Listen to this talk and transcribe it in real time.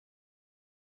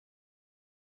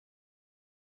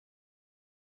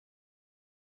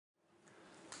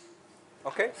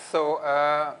Okay, so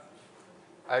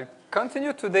I'll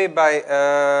continue today by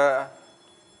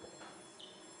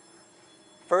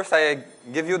first I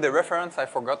give you the reference I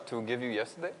forgot to give you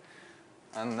yesterday.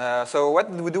 And so what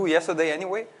did we do yesterday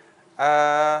anyway?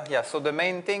 Yeah, so the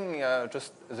main thing,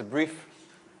 just as a brief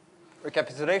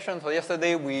recapitulation. So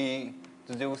yesterday we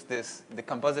introduced this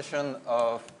decomposition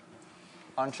of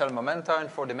on-shell momenta in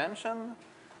 4 dimensions.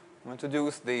 We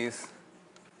introduced this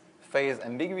phase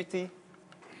ambiguity,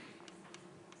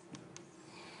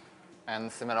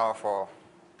 and similar for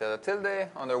delta tilde,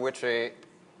 under which a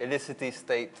helicity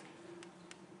state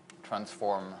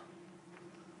transform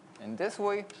in this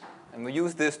way. And we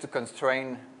use this to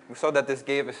constrain. We saw that this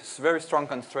gave a very strong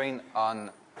constraint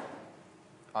on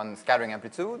scattering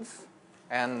amplitudes,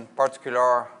 and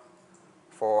particular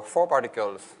for 4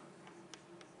 particles,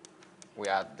 we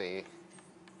had the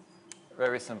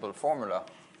very simple formula.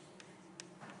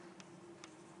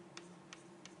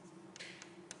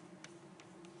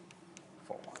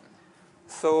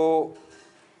 So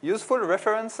useful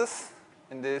references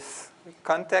in this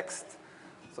context.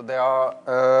 So there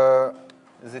are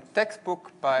the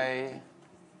textbook by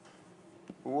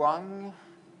Wang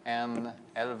and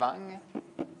L. Wang,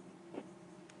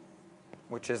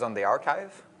 which is on the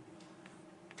archive.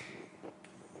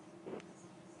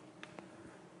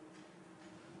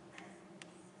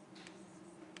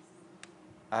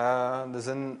 There's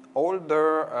an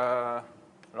older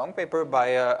long paper by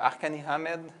Arkani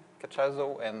Hamed,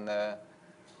 Cachazo,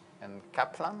 and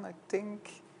Kaplan, I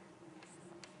think,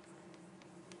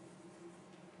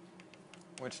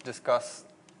 which discuss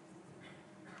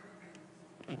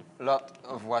a lot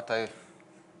of what I've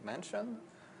mentioned.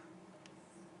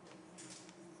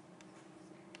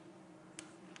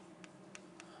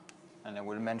 And I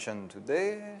will mention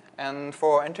today. And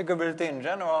for integrability in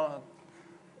general,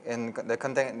 in the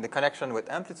connection with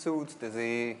amplitudes, there's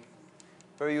a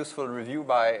very useful review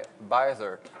by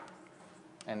Bizert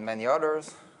and many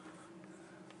others,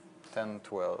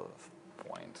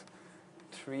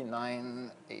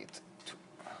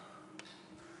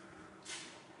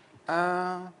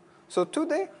 1012.3982. So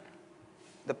today,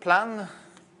 the plan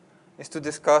is to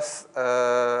discuss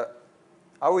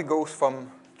how it goes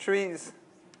from trees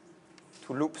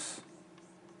to loops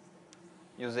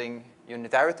using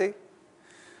unitarity.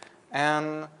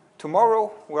 And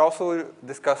tomorrow, we'll also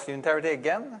discuss unitarity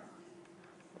again,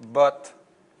 but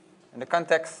in the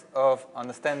context of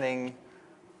understanding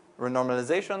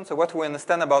renormalization. So what we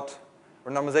understand about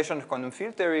renormalization of quantum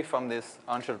field theory from this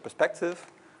on-shell perspective.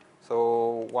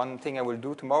 So one thing I will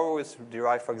do tomorrow is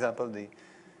derive, for example, the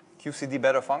QCD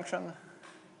beta function.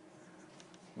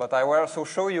 But I will also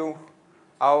show you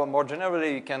how, more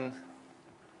generally, you can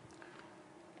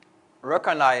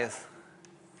recognize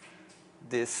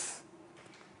this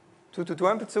 2-to-2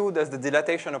 amplitude as the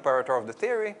dilatation operator of the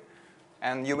theory.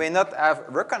 And you may not have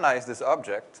recognized this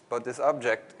object, but this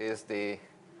object is the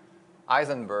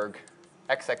Heisenberg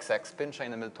XXX spin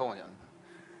chain Hamiltonian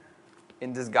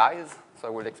in disguise. So I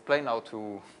will explain how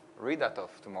to read that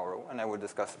off tomorrow, and I will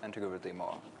discuss integrability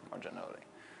more generally.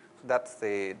 So that's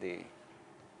the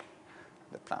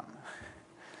plan.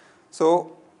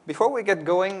 So before we get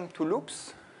going to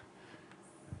loops,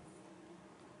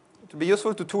 it would be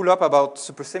useful to tool up about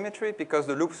supersymmetry, because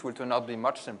the loops will turn out to be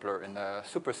much simpler in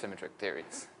supersymmetric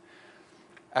theories.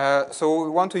 So we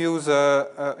want to use,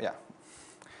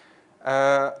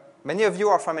 many of you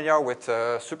are familiar with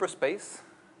superspace,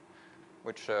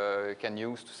 which you can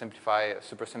use to simplify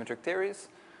supersymmetric theories.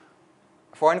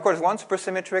 For n equals 1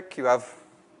 supersymmetric,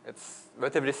 it's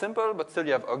relatively simple, but still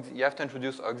you have to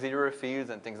introduce auxiliary fields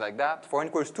and things like that. For n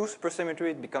equals 2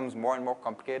 supersymmetry, it becomes more and more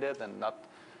complicated and not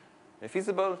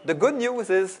feasible. The good news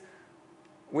is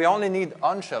we only need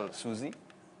on-shell SUSY,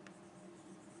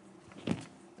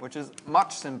 which is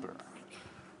much simpler.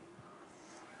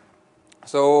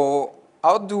 So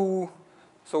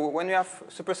when you have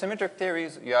supersymmetric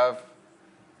theories, you have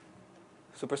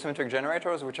supersymmetric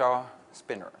generators, which are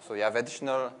spinors. So you have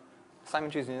additional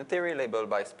symmetries in the theory labeled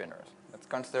by spinors. Let's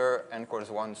consider n equals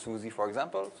 1 SUSY, for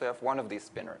example. So you have one of these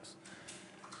spinors.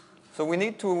 So we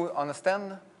need to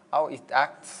understand how it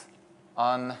acts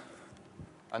on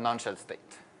a non-shell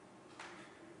state.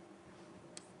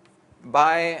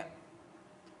 By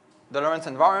the Lorentz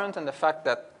invariant and the fact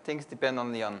that things depend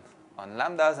only on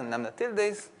lambdas and lambda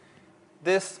tildes,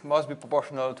 this must be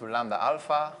proportional to lambda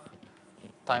alpha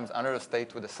times another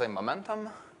state with the same momentum.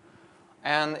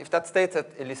 And if that state's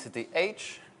at helicity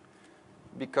h,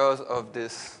 because of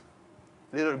this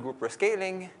little group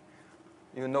rescaling,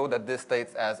 you know that this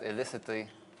state has helicity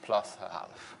plus a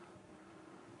half.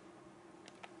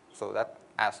 So that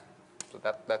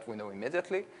we know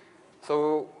immediately.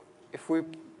 So if we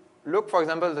look, for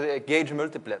example, at the gauge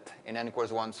multiplet in n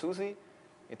equals 1 SUSY,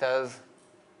 it has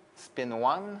spin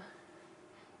 1.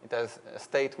 It has a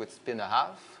state with spin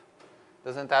 1/2.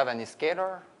 Doesn't have any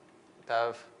scalar. It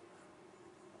have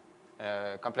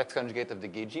a complex conjugate of the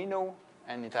gaugino,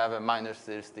 and it have a minor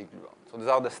statistic gluon. So these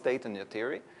are the state in your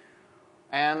theory.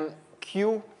 And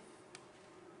Q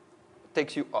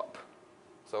takes you up.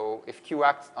 So if Q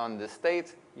acts on this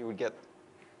state, you would get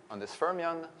on this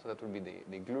fermion. So that would be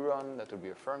the gluon. That would be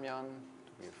a fermion.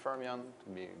 That would be a fermion. That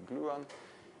would be a gluon.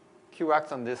 Q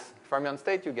acts on this fermion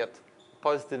state, you get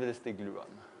positivistic gluon.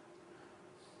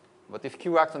 But if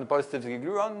Q acts on the positivistic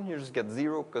gluon, you just get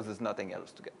 0 because there's nothing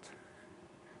else to get.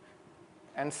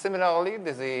 And similarly,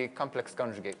 there's a complex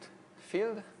conjugate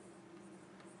field,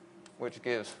 which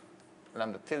gives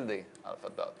lambda tilde alpha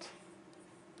dot,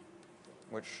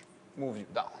 which moves you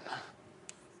down.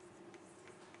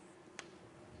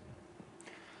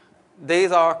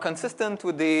 These are consistent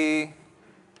with the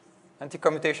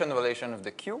anti-commutation relation of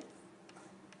the Q,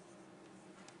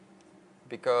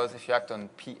 because if you act on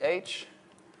pH,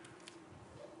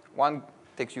 one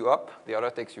takes you up, the other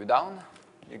takes you down.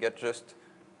 You get just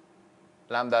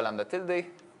lambda lambda tilde,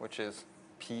 which is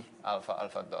p alpha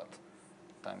alpha dot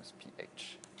times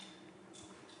pH.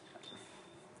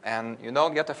 And you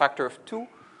don't get a factor of 2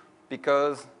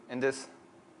 because in this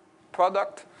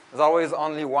product, there's always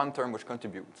only one term which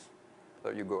contributes. So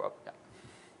you go up. Yeah.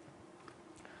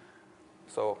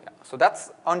 So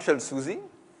that's unshelled SUSY.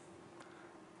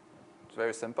 It's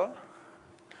very simple.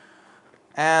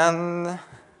 And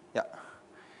yeah,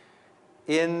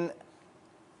 in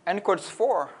n equals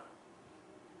 4,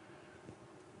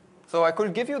 so I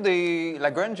could give you the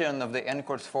Lagrangian of the n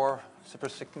equals 4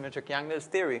 supersymmetric Yang-Mills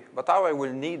theory, but all I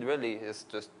will need really is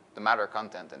just the matter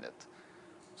content in it.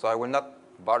 So I will not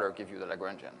bother give you the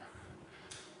Lagrangian.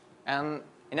 And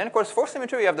in n equals 4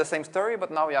 symmetry, you have the same story, but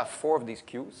now you have 4 of these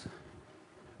Qs.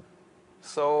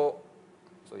 So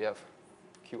you have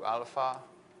Q alpha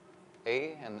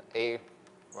A, and A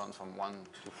runs from 1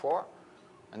 to 4.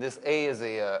 And this A is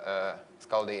it's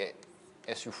called the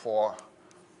SU4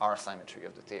 R symmetry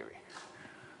of the theory.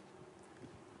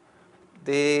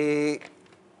 The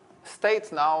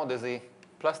states now, there's a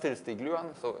plus tilde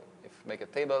gluon. So if you make a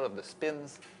table of the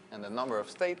spins and the number of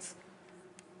states,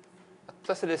 at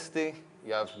plus tilde,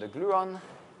 you have the gluon.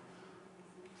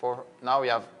 Now we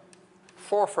have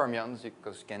 4 fermions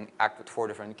because you can act with 4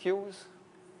 different Qs.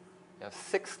 You have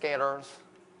 6 scalars,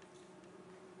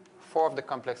 4 of the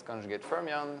complex conjugate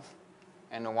fermions,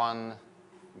 and 1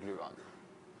 gluon.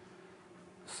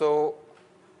 So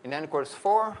in n equals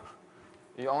 4,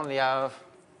 you only have,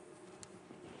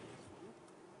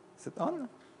 is it on?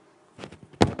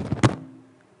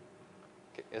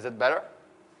 Okay, is it better?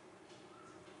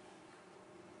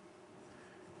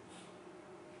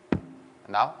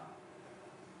 Now?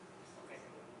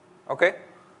 Okay?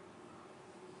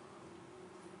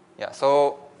 Yeah,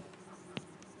 so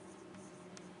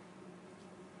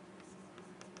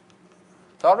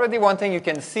already one thing you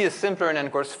can see is simpler in n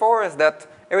equals 4 is that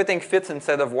everything fits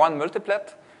instead of one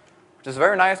multiplet, which is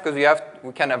very nice because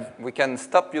we can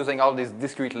stop using all these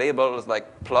discrete labels like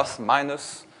plus,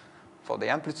 minus for the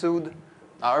amplitude.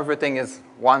 Now everything is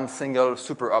one single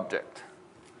super object.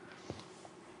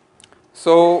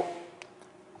 So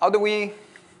how do we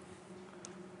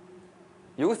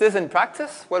use this in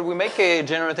practice? Well, we make a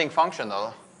generating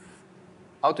functional.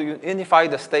 How to unify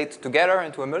the states together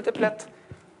into a multiplet.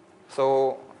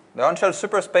 So the unshelled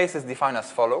superspace is defined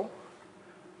as follows.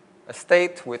 A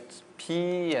state with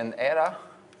P and eta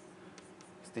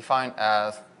is defined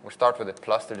as, we start with a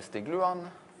plus tilde gluon.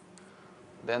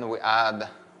 Then we add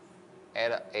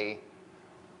eta A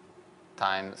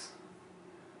times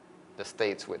the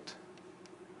states with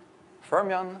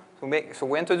fermion. So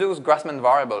we introduce Grassmann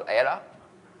variable eta,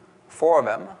 4 of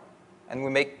them, and we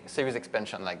make series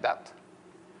expansion like that.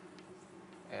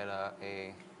 Eta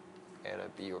A, eta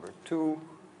B over 2.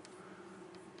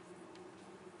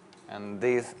 And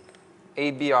these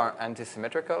A, B are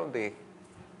anti-symmetrical. They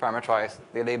parameterize,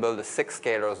 they label the 6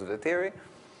 scalars of the theory.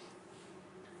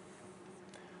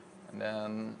 And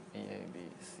then E, A, B,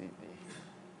 C, D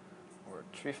over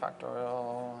 3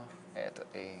 factorial, eta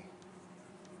A,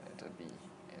 eta B,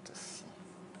 eta C.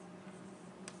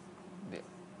 The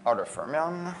other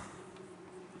fermion.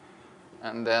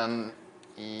 And then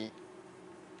E,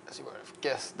 as you would have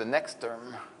guessed, the next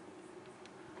term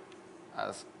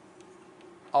as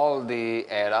all the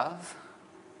eras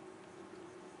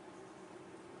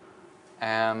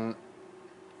and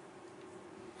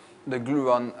the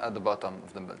gluon at the bottom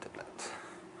of the multiplet.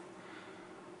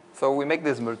 So we make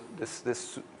this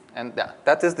And yeah,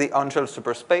 that is the Angel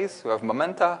superspace. We have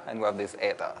momenta, and we have these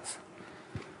etas.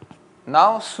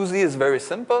 Now, SUSY is very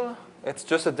simple. It's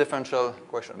just a differential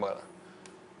equation. Well,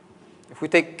 if we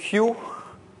take Q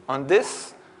on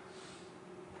this,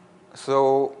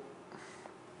 so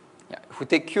yeah, if we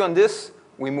take Q on this,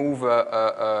 we move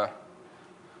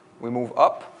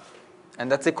up,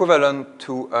 and that's equivalent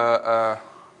to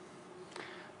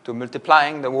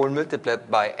multiplying the whole multiplet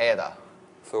by eta.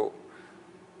 So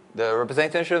the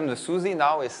representation of the SUSY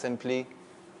now is simply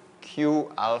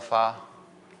Q alpha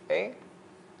A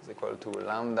is equal to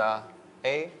lambda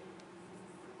A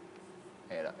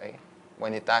eta A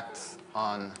when it acts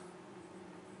on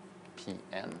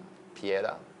Pn, P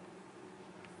eta.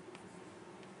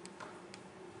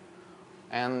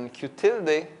 And Q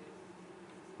tilde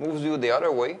moves you the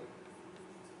other way.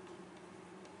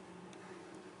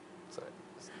 Sorry,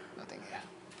 there's nothing here.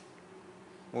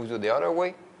 Moves you the other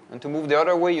way. And to move the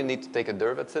other way, you need to take a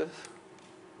derivative.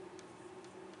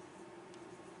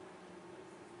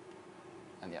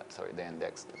 And yeah, sorry, the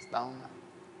index is down.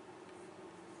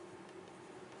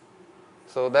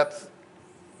 So that's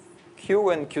Q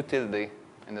and Q tilde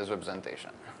in this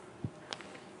representation.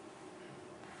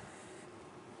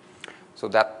 So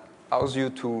that allows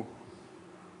you to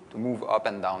move up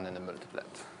and down in the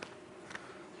multiplet.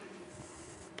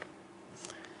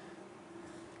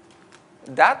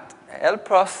 That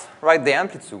helps us write the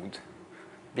amplitude,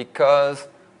 because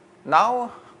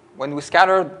now when we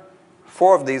scatter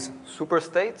 4 of these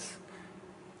superstates,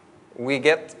 we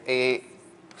get a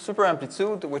super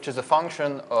amplitude, which is a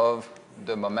function of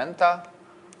the momenta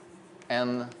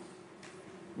and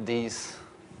these.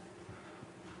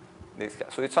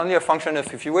 So it's only a function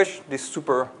of, if you wish, this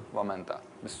super momenta,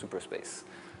 this superspace.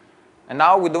 And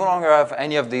now we no longer have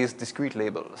any of these discrete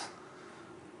labels.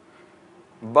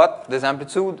 But this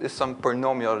amplitude is some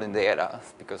polynomial in the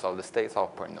etas, because all the states are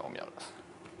polynomials.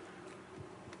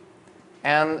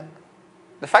 And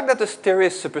the fact that this theory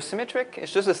is supersymmetric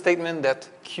is just a statement that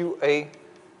QA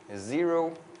is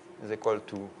 0 is equal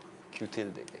to Q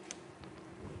tilde A.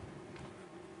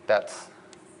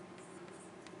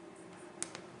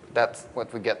 That's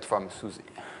what we get from SUSY.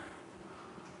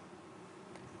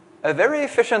 A very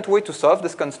efficient way to solve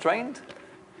this constraint,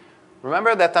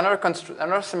 remember that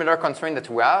another similar constraint that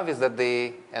we have is that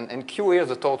and Q is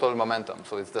the total momentum,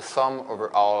 so it's the sum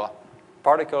over all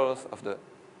particles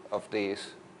of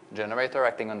this generator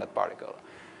acting on that particle.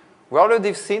 We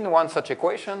already seen one such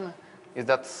equation is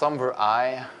that sum over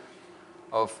I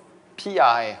of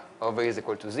Pi of A is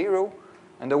equal to 0.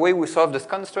 And the way we solve this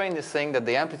constraint is saying that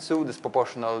the amplitude is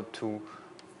proportional to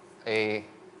a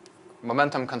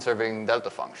momentum-conserving delta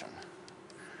function.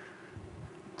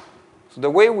 So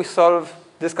the way we solve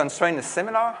this constraint is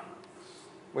similar.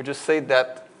 We just say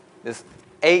that there's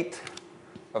 8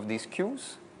 of these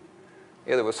Qs.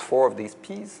 Here there was 4 of these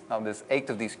Ps. Now there's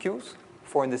 8 of these Qs,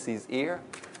 4 indices here,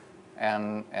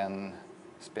 and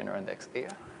spinor index here.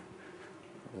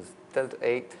 There's delta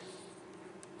 8,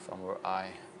 sum over I,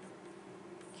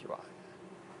 QI,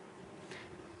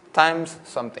 times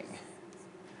something.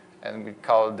 And we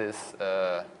call this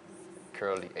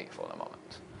curly A for the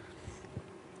moment.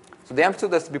 So the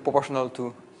amplitude has to be proportional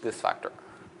to this factor.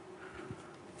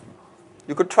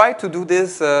 You could try to do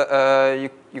this.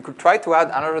 You could try to add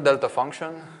another delta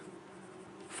function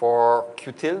for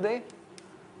Q tilde.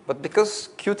 But because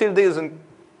Q tilde doesn't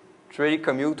really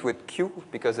commute with Q,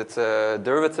 because it's a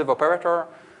derivative operator,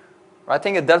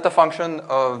 writing a delta function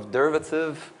of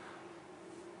derivative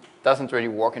doesn't really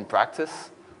work in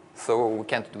practice. So we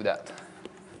can't do that.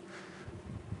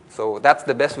 So that's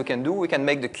the best we can do. We can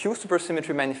make the Q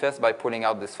supersymmetry manifest by pulling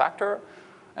out this factor.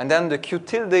 And then the Q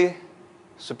tilde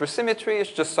supersymmetry is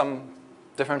just some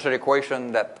differential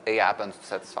equation that A happens to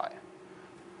satisfy.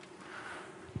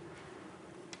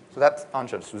 So that's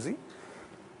Angel SUSY.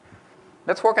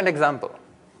 Let's work an example.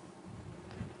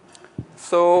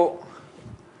 So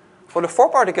for the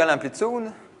 4-particle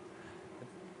amplitude,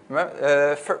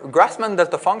 Grassmann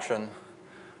delta function,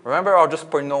 remember, are just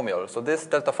polynomials. So this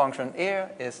delta function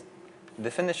here is,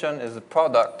 definition is a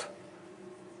product.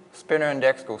 Spinor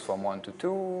index goes from 1 to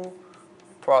 2.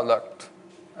 Product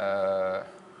R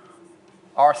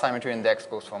symmetry index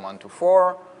goes from 1 to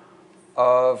 4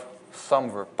 of sum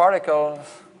over particles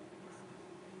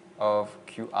of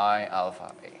Qi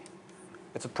alpha A.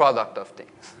 It's a product of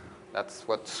things. That's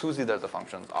what SUSY delta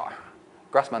functions are.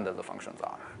 Grassmann delta functions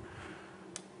are.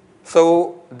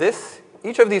 So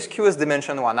each of these Q is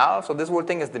dimension 1/2, so this whole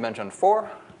thing is dimension 4.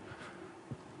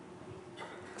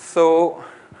 So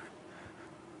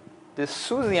this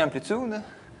SUSY amplitude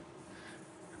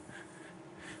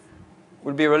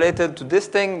will be related to this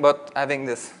thing, but having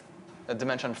this a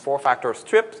dimension 4 factor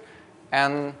stripped,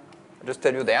 and I'll just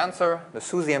tell you the answer. The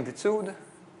SUSY amplitude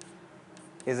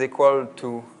is equal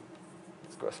to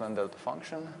this Grossman delta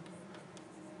function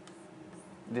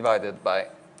divided by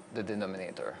the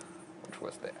denominator, which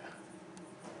was there.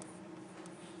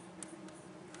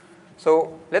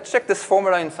 So let's check this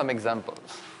formula in some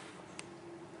examples.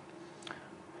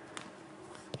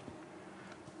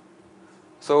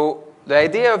 So the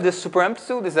idea of this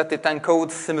superamplitude is that it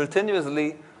encodes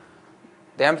simultaneously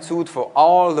the amplitude for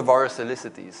all the various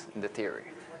helicities in the theory.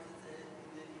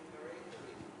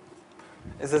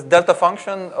 Is this delta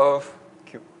function of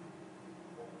Q?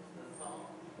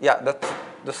 Yeah, that's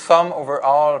the sum over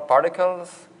all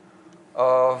particles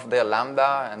of their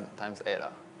lambda and times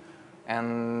eta.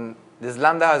 And this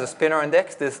lambda has a spinor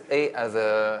index, this A has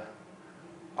a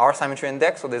R symmetry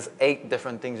index, so there's 8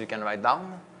 different things you can write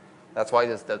down. That's why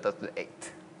this delta to the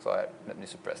 8. So let me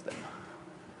suppress them.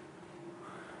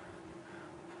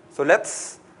 So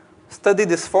let's study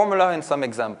this formula in some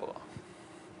example.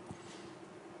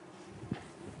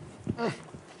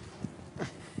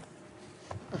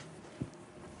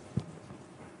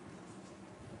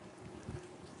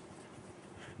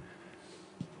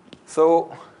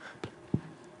 So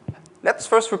let's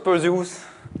first reproduce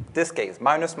this case,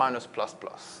 minus, minus, plus,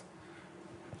 plus.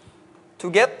 To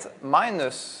get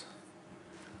minus,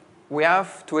 we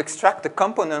have to extract the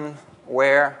component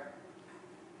where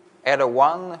eta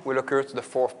 1 will occur to the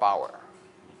 4th power.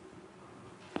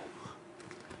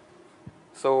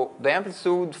 So the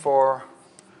amplitude for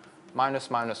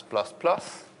minus, minus, plus,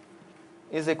 plus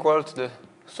is equal to the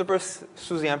super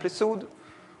SUSY amplitude,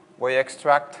 where you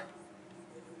extract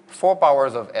 4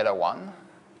 powers of eta 1,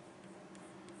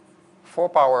 4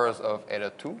 powers of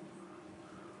eta 2,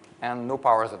 and no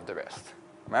powers of the rest.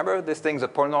 Remember, this thing's a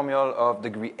polynomial of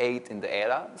degree 8 in the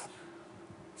etas,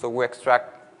 so we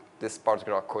extract this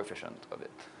particular coefficient of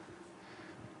it.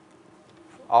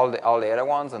 All the eta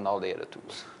 1s and all the eta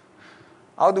 2s.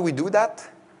 How do we do that?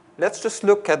 Let's just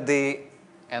look at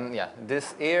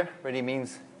this here really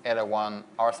means eta 1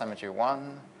 R symmetry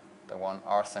 1, the 1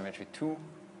 R symmetry 2,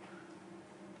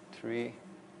 3.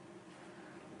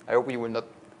 I hope you will not,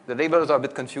 the labels are a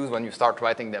bit confused when you start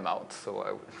writing them out,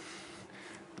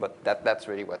 but that's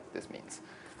really what this means.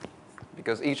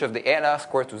 Because each of the eta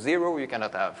squared to 0, you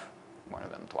cannot have one of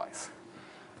them twice.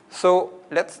 So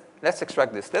let's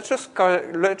extract this. Let's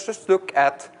just look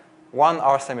at one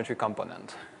R symmetry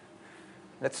component.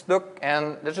 Let's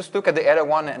just look at the eta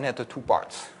 1 and eta 2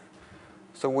 parts.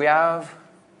 So we have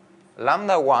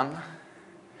lambda 1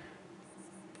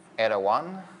 eta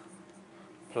 1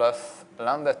 plus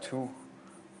lambda 2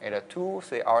 eta 2,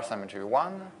 say R symmetry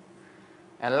 1.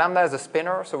 And lambda is a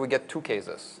spinor, so we get 2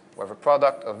 cases. We have a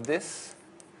product of this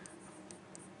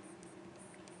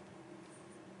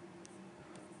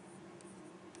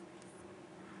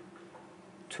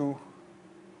two,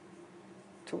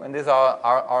 and these are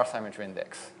our symmetry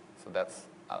index. So that's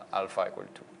alpha equal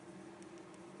 2.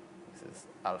 This is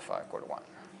alpha equal 1.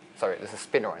 Sorry, this is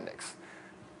spinor index.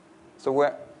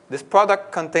 So this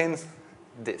product contains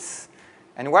this.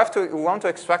 And we want to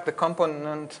extract the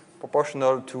component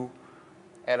proportional to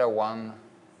eta 1,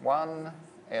 1,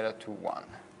 eta 2, 1.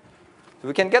 So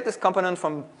we can get this component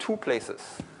from 2 places.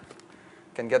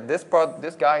 We can get this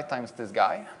guy times this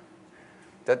guy.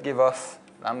 That gives us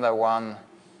lambda 1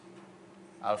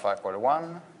 alpha equal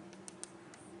 1,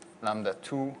 lambda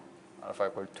 2 alpha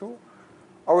equal 2.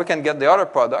 Or we can get the other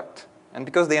product. And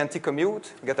because they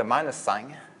anti-commute, we get a minus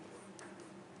sign.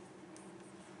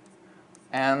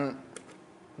 And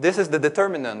this is the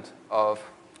determinant of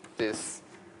this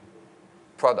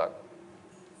product.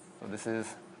 So this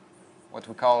is what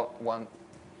we call 1,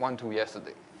 2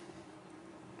 yesterday.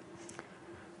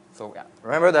 So yeah,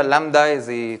 remember that lambda is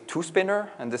a 2 spinor,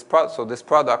 and this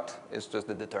product is just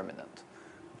the determinant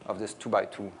of this 2 by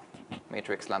 2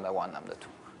 matrix lambda 1, lambda 2.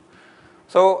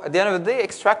 So at the end of the day,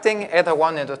 extracting eta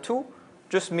 1, eta 2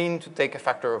 just means to take a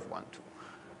factor of 1, 2.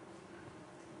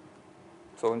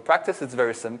 So in practice, it's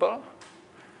very simple.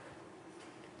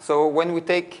 So when we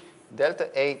take delta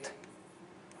 8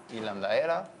 E lambda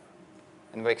eta,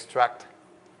 and we extract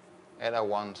eta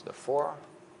 1 to the 4,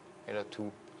 eta 2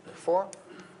 to the 4,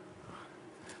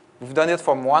 we've done it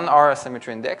from 1 R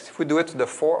symmetry index. If we do it to the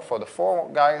 4 for the 4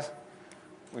 guys,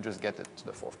 we just get it to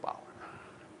the 4th power.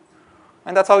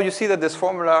 And that's how you see that this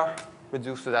formula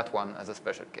reduced to that one as a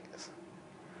special case.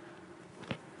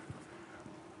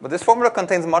 But this formula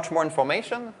contains much more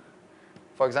information.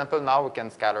 For example, now we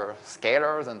can scatter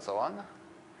scalars and so on.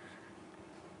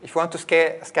 If you want to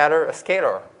scatter a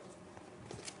scalar,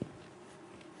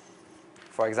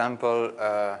 for example,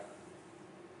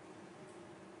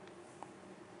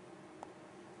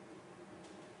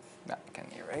 can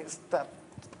erase that.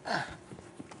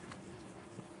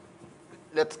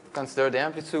 Let's consider the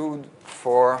amplitude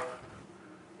for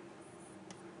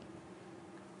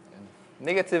a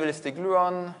negativistic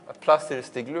gluon, a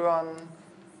positivistic gluon,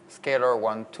 scalar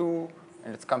 1, 2,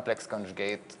 and its complex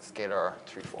conjugate, scalar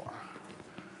 3, 4.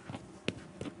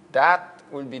 That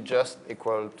will be just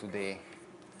equal to the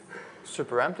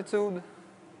superamplitude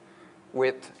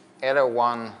with eta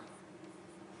 1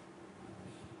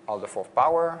 all the fourth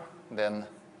power, then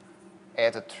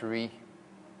eta 3,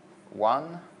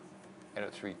 1, eta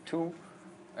 3, 2,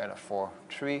 eta 4,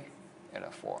 3,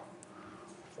 eta 4,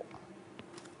 4.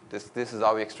 This is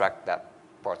how we extract that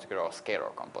particular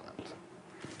scalar component.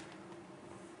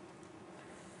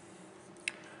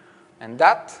 And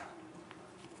that,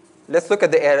 let's look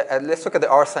at the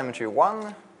R symmetry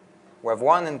 1. We have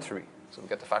 1 and 3. So we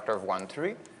get the factor of 1,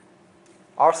 3.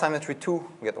 R symmetry 2,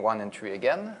 we get 1 and 3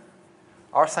 again.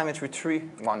 R symmetry 3,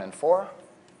 1 and 4.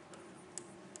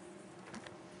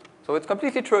 So it's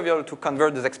completely trivial to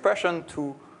convert this expression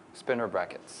to spinor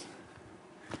brackets.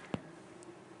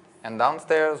 And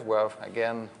downstairs, we have,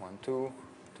 again, 1, 2,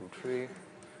 2, 3, 3,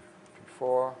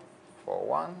 4, 4,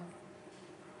 1.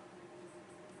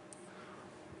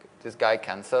 Okay, this guy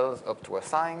cancels up to a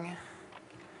sign.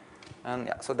 And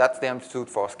yeah, so that's the amplitude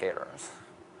for scalars.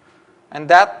 And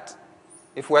that,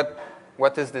 if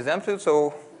what is this amplitude?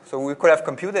 So we could have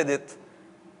computed it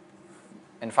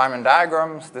in Feynman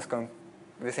diagrams.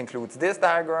 This includes this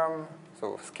diagram,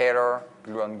 so scalar,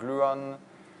 gluon, gluon,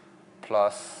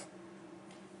 plus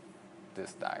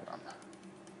this diagram,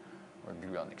 or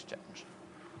gluon exchange.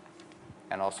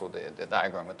 And also the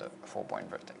diagram with the 4-point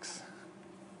vertex.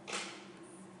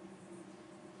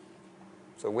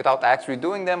 So without actually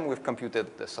doing them, we've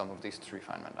computed the sum of these 3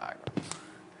 Feynman diagrams.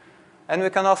 And we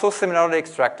can also similarly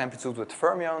extract amplitudes with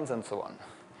fermions and so on.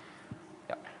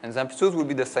 Yeah. And the amplitudes will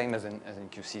be the same as in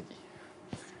QCD.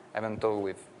 Even though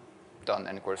we've done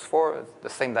n equals 4, the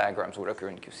same diagrams will occur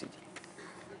in QCD.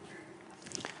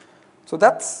 So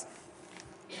that's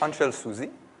Hanschel-Susy.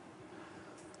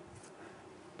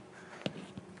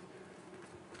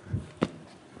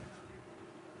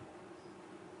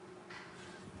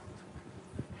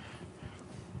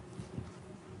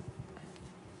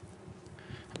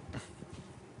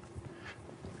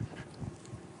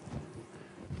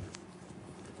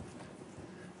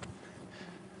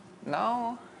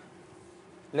 Now,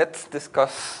 let's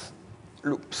discuss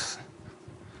loops.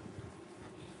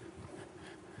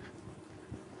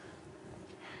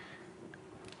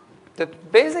 The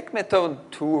basic method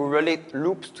to relate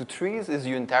loops to trees is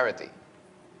unitarity.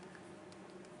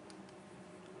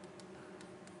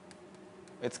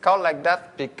 It's called like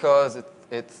that because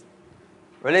it's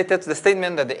related to the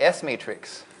statement that the S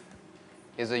matrix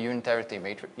is a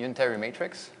unitary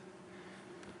matrix.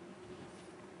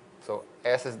 So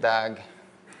S is dag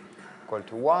equal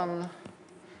to 1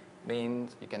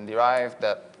 means you can derive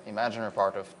that imaginary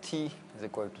part of T is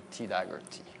equal to T dagger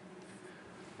T.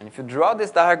 And if you draw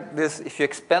if you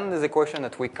expand this equation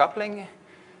at weak coupling, it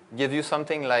gives you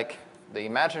something like the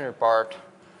imaginary part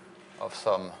of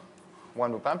some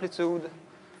one loop amplitude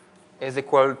is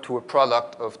equal to a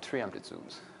product of 3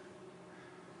 amplitudes.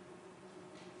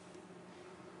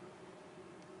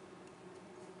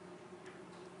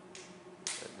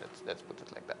 Let's put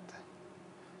it like that.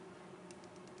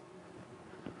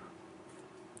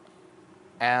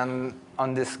 And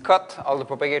on this cut, all the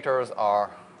propagators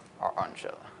are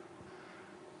Hanschel.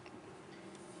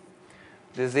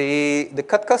 The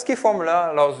Katkowski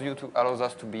formula allows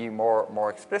us to be more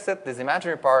explicit. This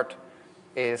imaginary part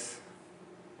is,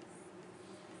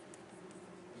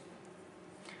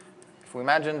 if we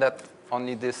imagine that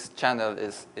only this channel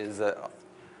is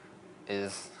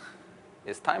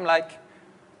time-like,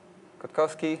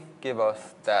 Katkowski give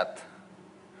us that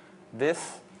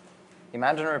this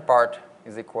imaginary part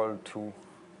is equal to,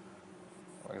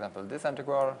 for example, this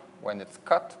integral when it's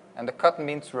cut. And the cut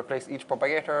means to replace each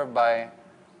propagator by,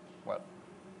 well,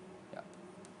 yeah,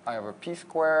 I over p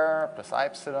squared plus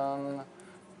epsilon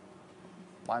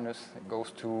minus, it goes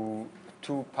to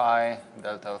 2 pi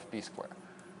delta of p squared.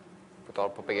 Put all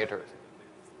propagators.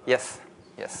 Yes,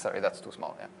 sorry, that's too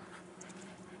small, yeah.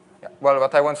 Yeah. Well,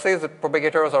 what I want to say is that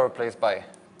propagators are replaced by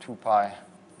 2 pi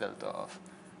delta of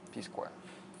p squared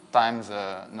times,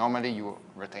 normally you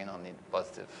retain only the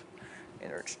positive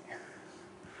energy.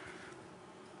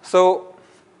 So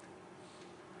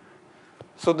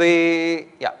the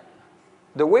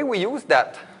way we use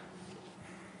that,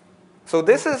 so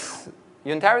this is,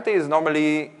 unitarity is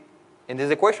normally, in this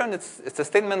equation, it's a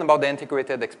statement about the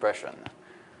integrated expression.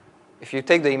 If you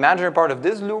take the imaginary part of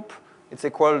this loop, it's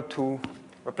equal to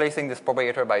replacing this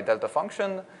propagator by delta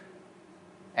function,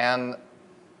 and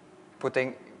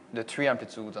putting the 3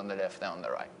 amplitudes on the left and on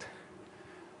the right.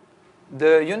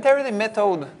 The unitarity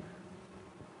method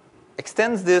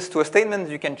extends this to a statement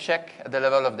you can check at the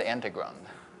level of the integrand.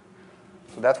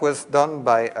 So that was done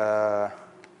by,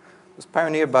 was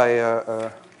pioneered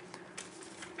by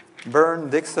Byrne,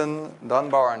 Dixon,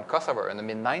 Dunbar, and Kosover in the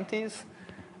mid-90s.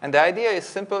 And the idea is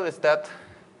simple, is that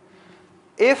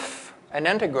if an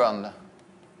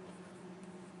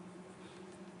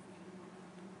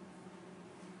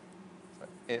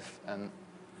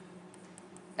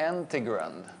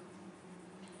integrand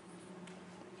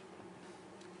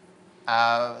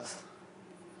has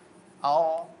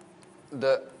all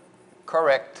the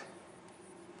correct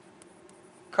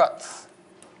cuts,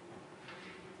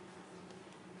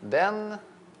 then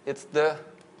it's the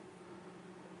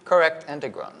correct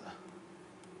integrand.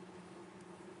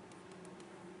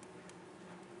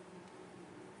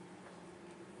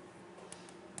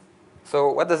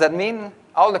 So what does that mean?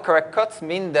 All the correct cuts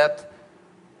mean that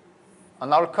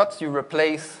on all cuts you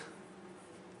replace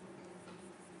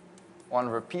 1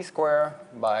 over p squared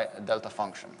by a delta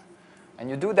function. And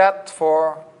you do that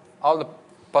for all the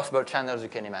possible channels you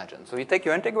can imagine. So you take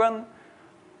your integrand,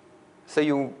 so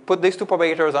you put these 2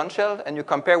 propagators unshelled, and you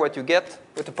compare what you get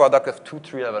with the product of 2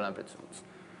 3-level amplitudes.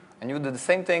 And you do the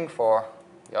same thing for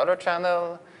the other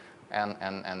channel and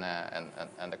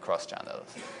the cross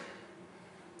channels.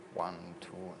 1, 2,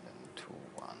 and 2,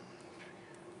 1, 3.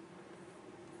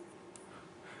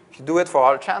 If you do it for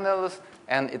all channels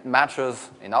and it matches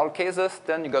in all cases,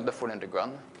 then you got the full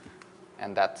integrand,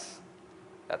 and that's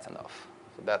enough.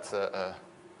 So that's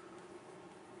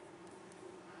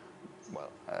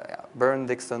yeah, Byrne,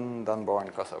 Dixon, Dunbar,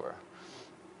 and Kosover.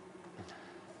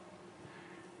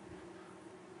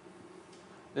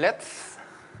 Let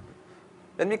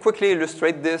me quickly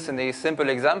illustrate this in a simple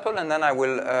example, and then I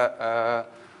will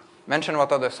mention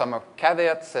what are the some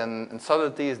caveats and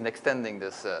subtleties in extending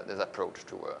this approach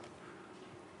to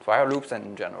while loops and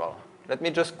in general. Let me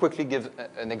just quickly give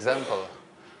an example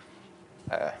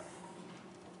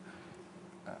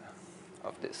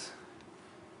of this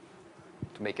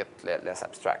to make it less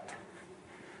abstract.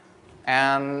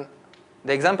 And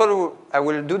the example, I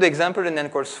will do the example in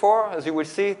n-equals 4. As you will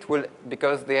see, it will,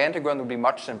 because the integrand will be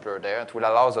much simpler there, it will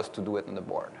allow us to do it on the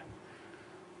board.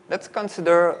 Let's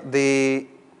consider the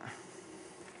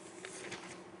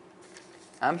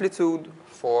amplitude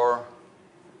for,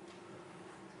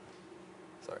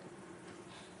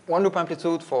 one loop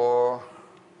amplitude for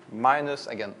minus,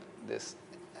 again this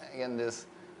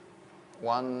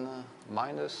 1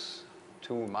 minus,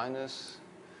 2 minus,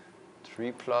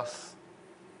 3 plus,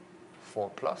 4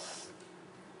 plus.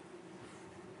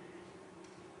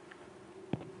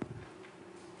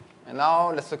 And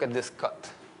now let's look at this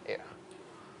cut here.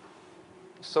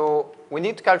 So we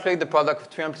need to calculate the product of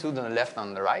 3 amplitudes on the left and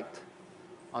on the right.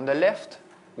 On the left,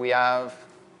 we have,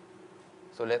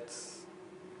 so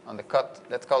on the cut,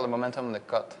 let's call the momentum on the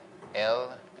cut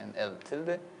L and L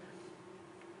tilde.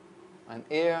 And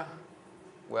here,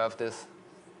 we have this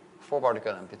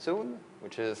 4-particle amplitude,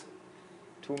 which is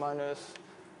 2 minus,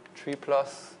 3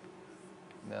 plus.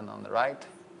 Then on the right,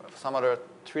 we have some other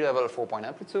 3-level 4-point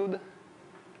amplitude,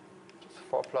 which is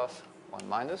 4 plus, 1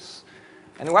 minus.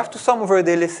 And we have to sum over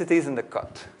the elasticities in the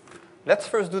cut. Let's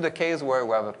first do the case where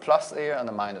we have a plus here and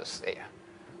a minus here.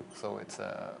 So it's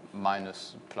a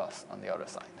minus plus on the other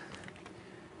side.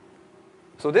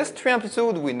 So this 3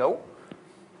 amplitude we know.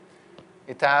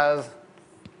 It has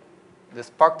this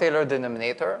Park-Taylor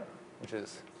denominator, which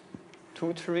is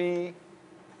 2, 3,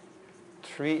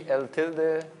 3 L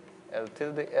tilde, L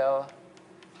tilde L,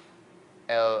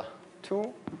 L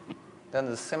 2. Then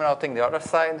the similar thing the other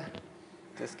side.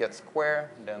 This gets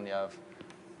square. Then you have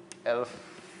L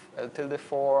tilde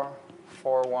 4,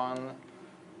 4, 1,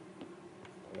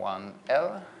 1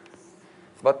 L.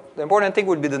 But the important thing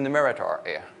would be the numerator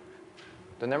here.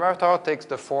 The numerator takes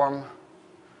the form,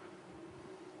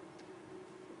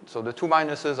 so the 2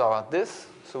 minuses are this,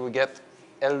 so we get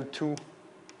L2 to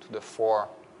the 4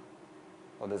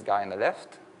 of this guy on the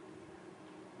left,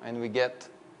 and we get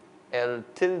L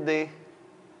tilde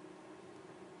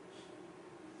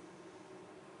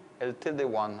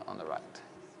 1 on the right.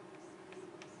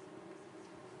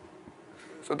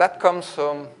 So that comes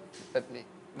from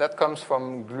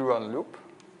gluon loop.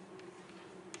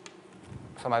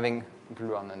 So I'm having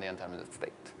gluon in the intermediate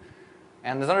state.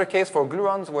 And there's another case for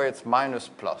gluons where it's minus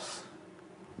plus.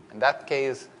 And that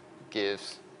case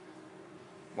gives,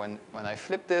 when I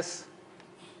flip this,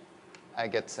 I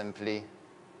get simply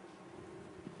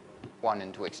 1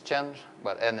 and 2 exchange,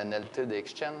 but N and L tilde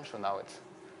exchange, so now it's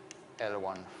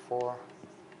L1, 4,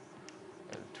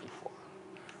 L2, 4.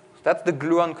 that's the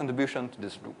gluon contribution to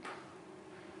this loop.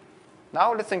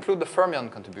 Now let's include the fermion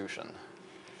contribution.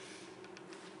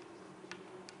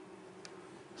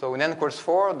 So in n equals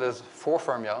 4, there's 4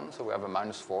 fermions, so we have a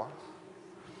 -4.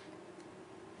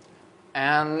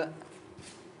 And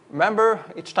remember,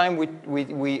 each time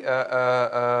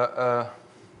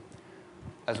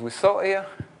as we saw here,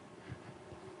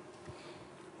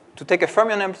 to take a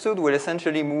fermion amplitude, we'll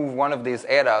essentially move one of these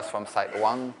eras from side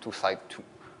 1 to side 2.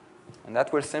 And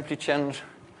that will simply change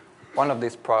one of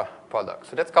these products.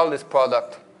 So let's call this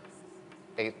product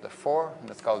A to the 4, and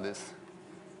let's call this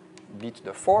B to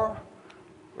the 4.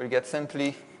 We'll get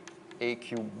simply A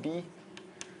cube B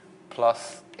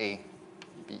plus A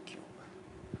B cube.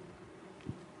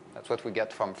 That's what we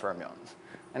get from fermions.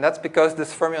 And that's because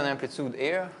this fermion amplitude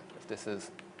here, if this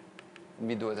is, let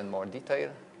me do it in more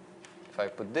detail. If I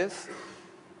put this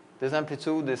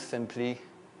amplitude is simply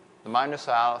the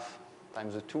 -12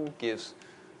 times the 2 gives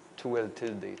 2L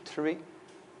tilde 3,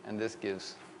 and this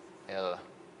gives 2L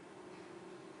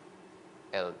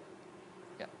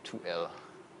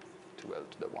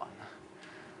to the 1.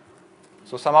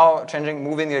 So somehow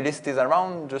moving the ellipses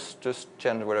around, just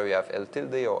change whether we have L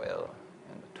tilde or L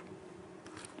in the 2.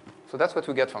 So that's what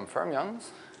we get from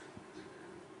fermions.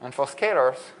 And for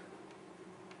scalars,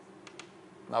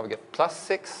 now we get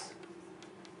 +6,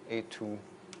 A2,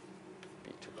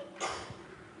 B2.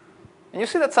 And you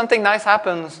see that something nice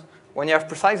happens when you have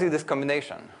precisely this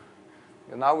combination.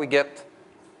 Now we get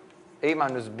A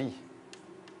minus B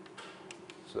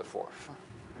to the 4th.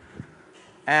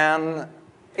 And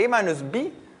A minus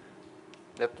B,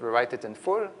 let's rewrite it in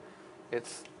full,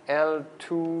 it's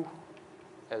L2,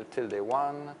 L tilde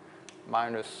 1,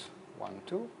 minus 1,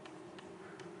 2.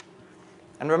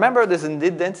 And remember, this is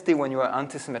indeed density when you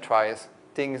antisymmetrize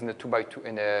things in a 2x2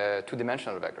 in a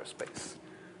 2-dimensional vector space.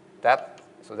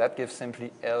 So that gives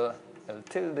simply L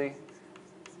tilde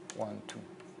 1, 2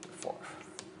 to the 4th.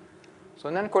 So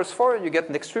in n equals 4, you get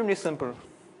an extremely simple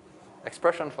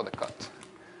expression for the cut.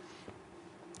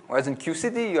 Whereas in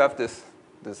QCD, you have this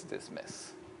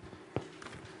mess.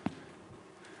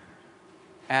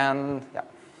 And yeah.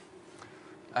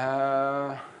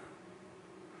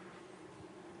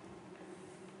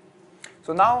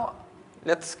 So now,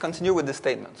 let's continue with this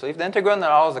statement. So if the integrand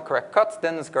allows the correct cuts,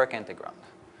 then it's correct integrand.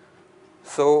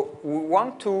 So we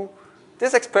want to,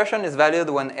 this expression is valid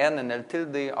when n and L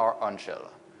tilde are on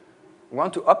shell. We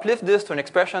want to uplift this to an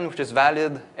expression which is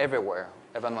valid everywhere,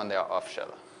 even when they are off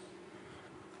shell.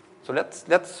 So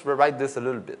let's rewrite this a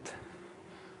little bit.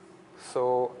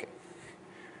 So, okay.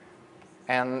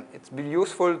 And it's be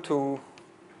useful to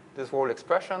this whole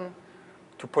expression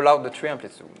to pull out the 3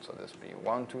 amplitudes. So this will be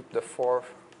 1, 2 to the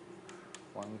 4th,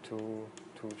 1, 2,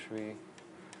 2, 3,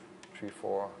 3,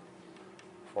 4,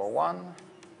 4, 1,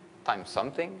 times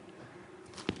something.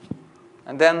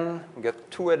 And then we get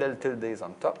 2 L tildes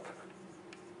on top.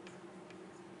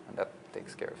 And that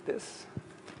takes care of this.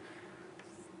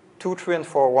 2, 3, and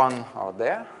 4, 1 are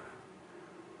there.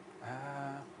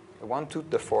 The 1, 2 to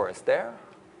the 4 is there.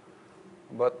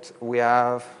 But we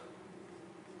have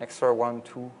extra 1,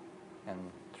 2,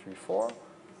 and 3, 4.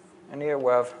 And here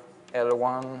we have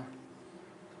L1,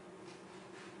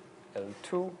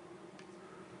 L2,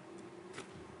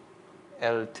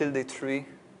 L tilde 3,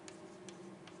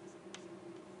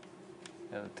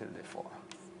 L tilde 4.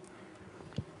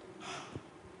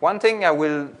 One thing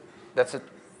that's a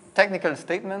technical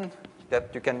statement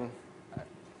that you can,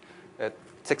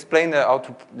 it's explained how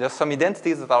to, there's some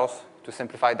identities that allow us to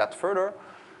simplify that further.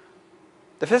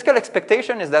 The physical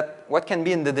expectation is that what can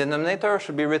be in the denominator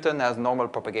should be written as normal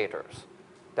propagators.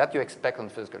 That you expect on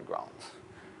physical grounds.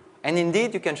 And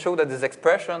indeed, you can show that this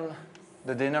expression,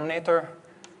 the denominator,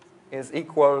 is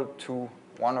equal to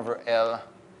 1 over L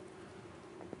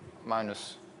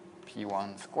minus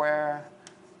P1 square,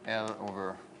 L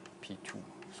over P2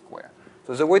 square. So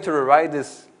there's a way to rewrite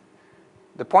this.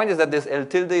 The point is that this L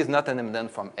tilde is not an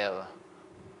independent from L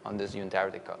on this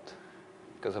unitarity cut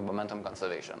because of momentum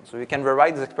conservation. So you can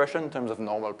rewrite this expression in terms of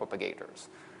normal propagators.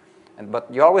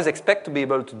 But you always expect to be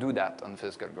able to do that on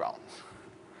physical grounds.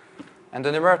 And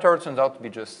the numerator turns out to be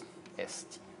just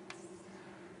ST.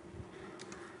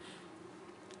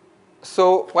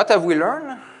 So what have we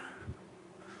learned?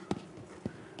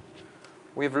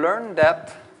 We've learned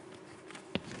that,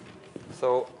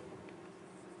 so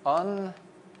on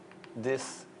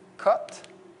this cut,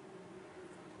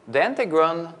 the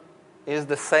integrand is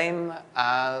the same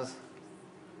as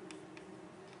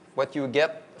what you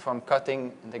get from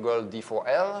cutting integral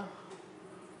d4L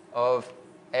of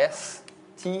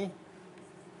ST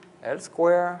L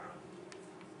square,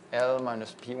 L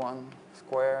minus P1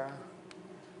 square,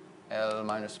 L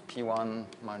minus P1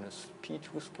 minus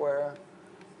P2 square,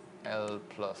 L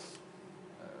plus,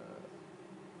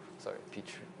 sorry,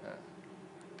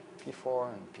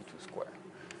 P4 and P2 square,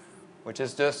 which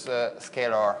is just a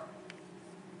scalar.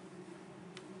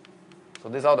 So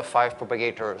these are the 5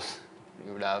 propagators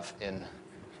you will have in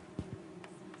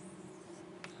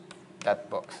that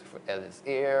box. For L is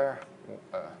here,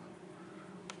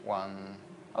 1,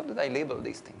 how did I label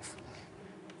these things?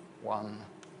 1,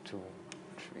 2,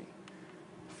 3,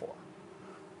 4.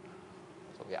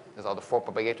 So yeah, these are the 4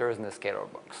 propagators in the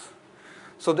scalar box.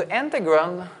 So the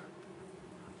integrand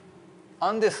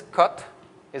on this cut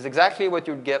is exactly what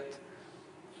you'd get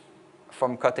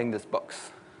from cutting this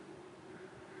box.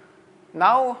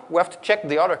 Now we have to check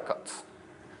the other cuts.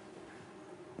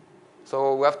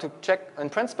 So we have to check, in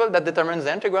principle, that determines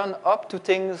the integrand up to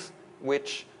things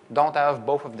which don't have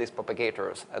both of these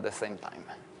propagators at the same time.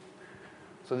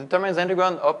 So it determines the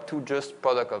integrand up to just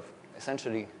product of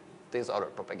essentially these other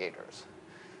propagators.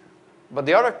 But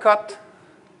the other cut,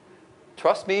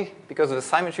 trust me, because of the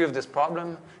symmetry of this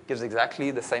problem, gives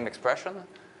exactly the same expression.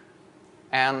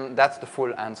 And that's the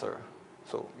full answer.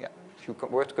 So yeah, if you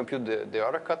were to compute the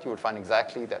other cut, you would find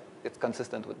exactly that it's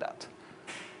consistent with that.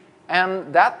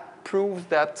 And that proves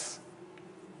that's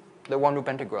the one-loop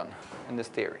integrand in this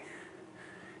theory.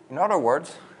 In other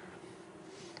words,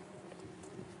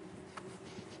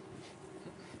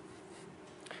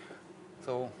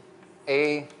 so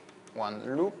A,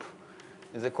 one loop,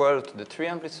 is equal to the 3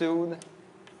 amplitude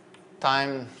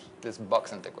times this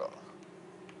box integral.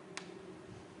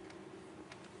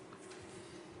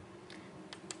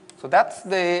 So that's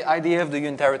the idea of the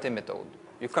unitarity method.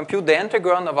 You compute the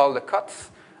integrand of all the cuts,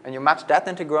 and you match that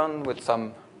integrand with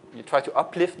some, you try to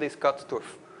uplift these cuts to a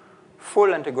full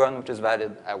integrand which is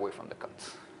valid away from the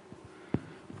cuts.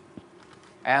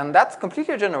 And that's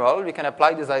completely general. We can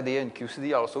apply this idea in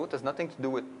QCD also. It has nothing to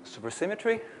do with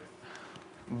supersymmetry.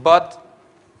 But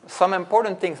some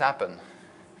important things happen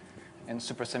in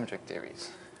supersymmetric theories.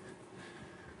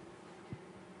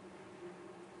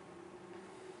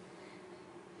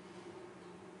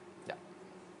 Yeah.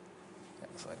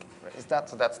 So I can erase that.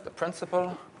 So that's the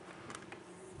principle.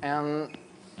 And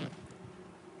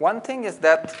one thing is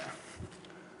that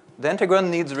the integrand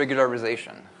needs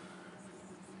regularization.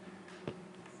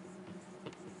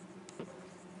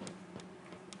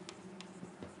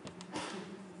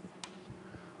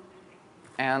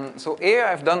 And so here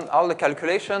I've done all the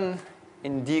calculation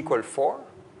in d equal 4.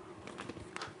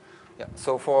 Yeah,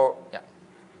 so for, yeah.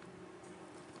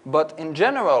 But in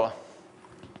general,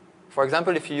 for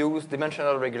example, if you use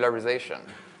dimensional regularization,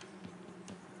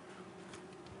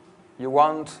 you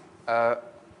want the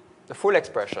full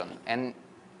expression. And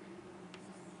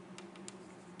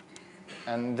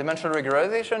dimensional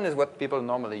regularization is what people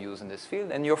normally use in this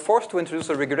field. And you're forced to introduce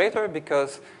a regulator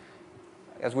because,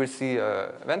 as we'll see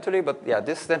eventually, but yeah,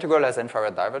 this integral has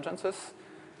infrared divergences.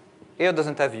 Here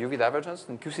doesn't have UV divergence.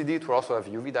 In QCD, it will also have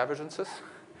UV divergences.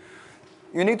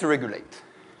 You need to regulate.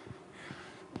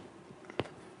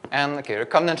 And okay, a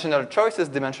conventional choice is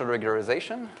dimensional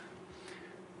regularization.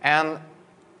 And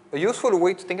a useful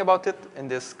way to think about it in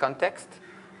this context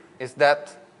is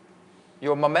that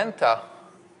your momenta,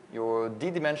 your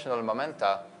d-dimensional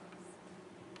momenta,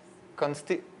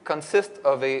 consist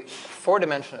of a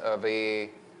four-dimensional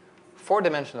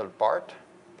part,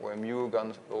 where mu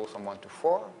goes from 1 to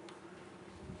 4,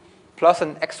 plus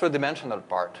an extra-dimensional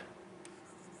part.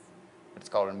 It's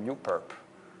called mu perp,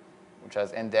 which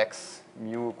has index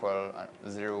mu equal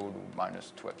 0 to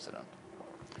minus 2 epsilon.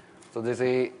 So there's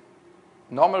a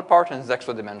normal part and this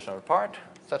extra-dimensional part,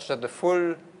 such that the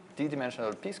full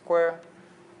d-dimensional p square,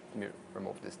 let me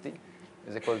remove this d,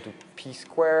 is equal to p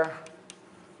square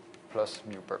plus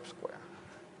mu perp square.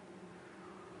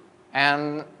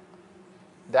 And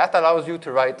that allows you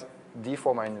to write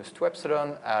d4 minus 2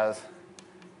 epsilon as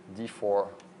d4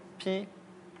 p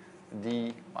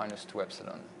d minus 2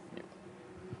 epsilon mu.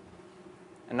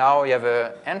 And now you have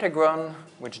an integrand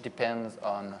which depends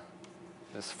on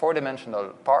this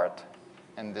four-dimensional part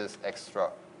and this extra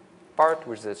part,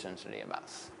 which is essentially a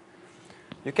mass.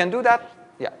 You can do that.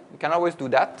 Yeah, you can always do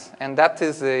that. And that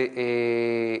is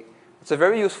it's a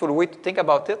very useful way to think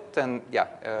about it. And yeah,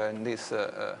 in this,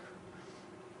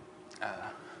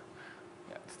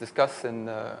 it's discussed in,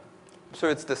 I'm sure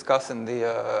it's discussed in the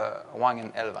Wang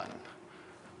and Elvan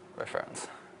reference.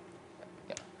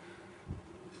 Yeah.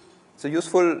 It's a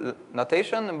useful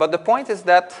notation. But the point is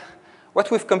that what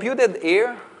we've computed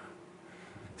here,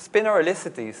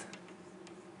 spinor-elicities.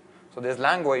 So there's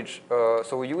language. So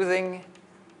we're using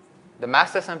the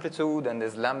massless amplitude and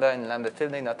this lambda and lambda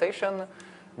tilde notation.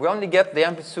 We only get the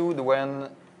amplitude when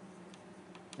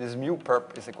this mu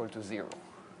perp is equal to 0.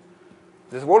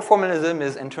 This whole formalism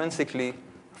is intrinsically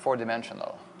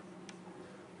four-dimensional.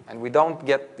 And we don't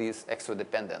get these extra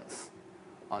dependence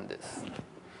on this.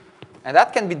 And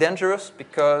that can be dangerous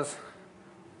because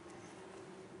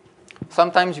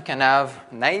sometimes you can have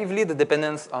naively the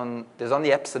dependence on, there's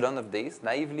only epsilon of these.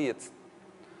 Naively, it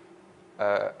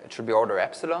should be order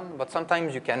epsilon. But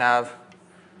sometimes you can have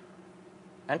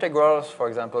integrals, for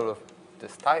example, of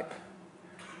this type,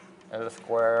 L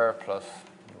square plus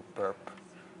mu perp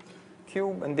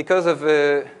cube. And because of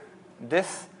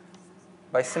this,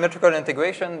 by symmetrical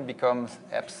integration, becomes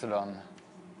epsilon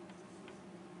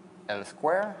L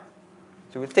square.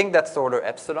 So we think that's order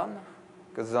epsilon,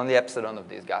 because there's only epsilon of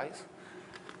these guys.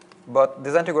 But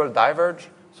these integrals diverge,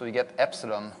 so you get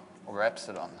epsilon over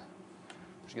epsilon,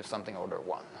 which gives something order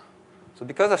 1. So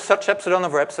because of such epsilon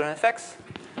over epsilon effects,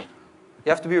 you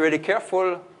have to be really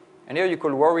careful. And here you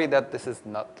could worry that this is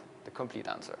not the complete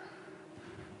answer.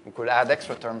 We could add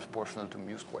extra terms proportional to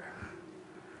mu square.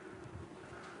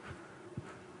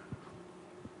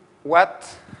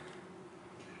 What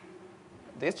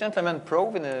these gentlemen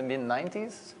proved in the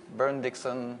mid-90s, Byrne,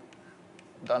 Dixon,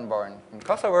 Dunbar, and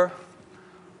Kosover,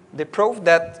 they proved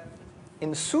that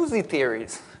in SUSY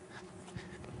theories,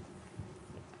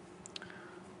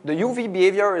 the UV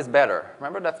behavior is better.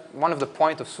 Remember that one of the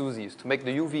points of SUSY is to make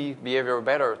the UV behavior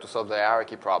better to solve the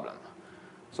hierarchy problem.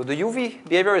 So the UV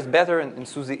behavior is better in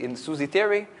SUSY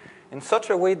theory in such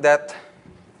a way that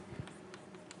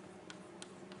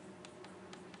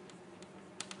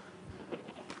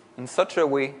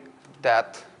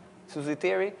SUSY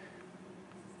theory,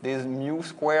 these mu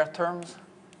square terms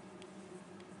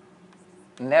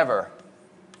never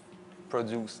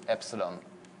produce epsilon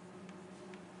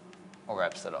over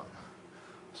epsilon.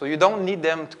 So you don't need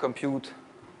them to compute.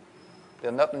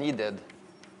 They're not needed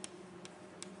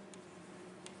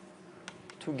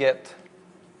to get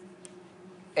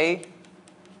A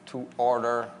to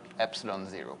order epsilon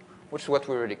 0, which is what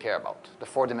we really care about, the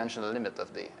four-dimensional limit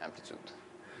of the amplitude.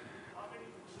 How many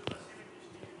supersymmetries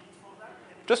do you need for that?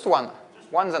 Just one.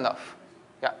 One's enough.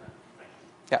 Yeah.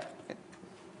 Yeah.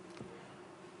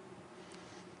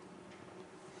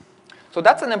 So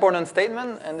that's an important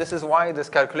statement, and this is why this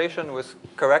calculation was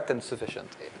correct and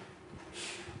sufficient.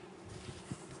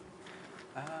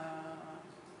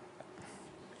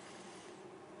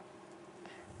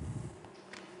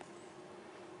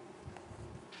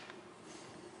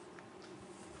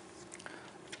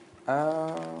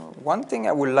 One thing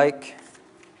I would like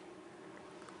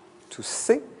to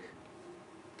say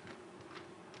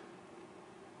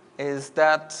is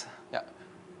that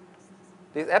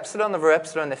these epsilon over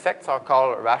epsilon effects are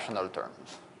called rational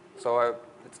terms. So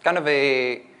it's kind of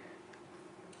a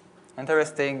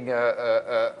interesting.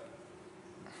 They're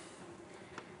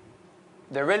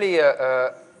really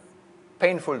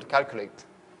painful to calculate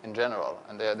in general,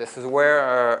 and this is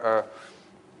where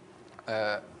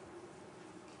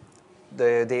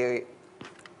the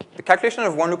calculation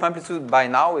of one loop amplitude by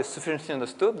now is sufficiently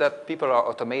understood that people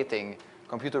are automating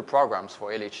computer programs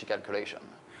for LHC calculation.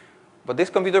 But these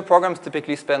computer programs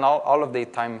typically spend all of their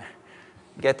time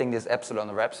getting this epsilon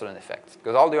over epsilon effect,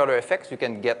 because all the other effects you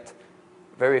can get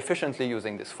very efficiently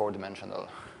using this four-dimensional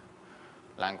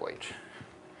language.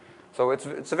 So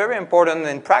it's a very important,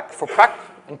 in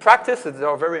practice, they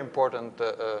are very important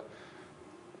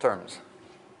terms.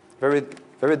 Very,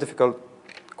 very difficult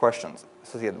questions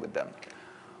associated with them.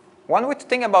 One way to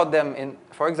think about them,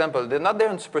 for example, they're not there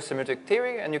in supersymmetric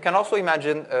theory, and you can also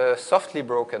imagine softly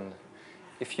broken.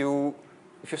 If you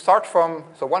start from,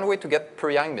 so one way to get per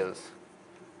Yang mills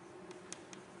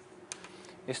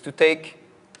is to take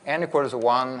n equals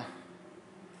 1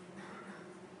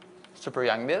 super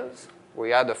Yang mills, where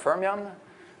you add a fermion,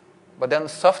 but then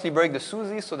softly break the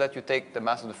SUSY so that you take the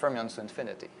mass of the fermions to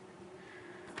infinity.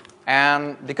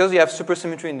 And because you have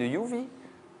supersymmetry in the UV,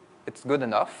 it's good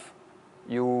enough.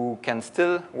 You can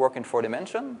still work in 4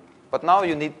 dimensions, but now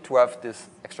you need to have this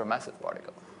extra massive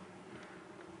particle.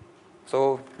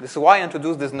 So this is why I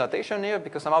introduced this notation here,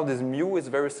 because somehow this mu is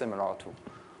very similar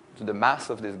to the mass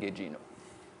of this gaugino.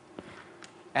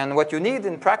 And what you need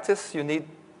in practice,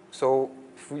 so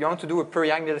if you want to do a per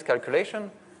Yang mills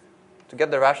calculation, to get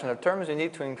the rational terms, you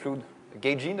need to include a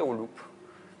gaugino loop,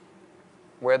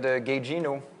 where the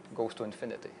gaugino goes to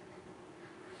infinity.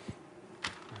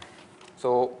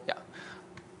 So yeah,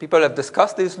 people have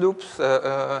discussed these loops.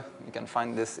 You can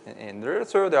find this in the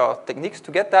literature. There are techniques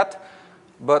to get that.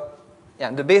 But yeah,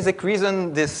 the basic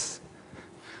reason these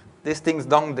things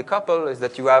don't decouple is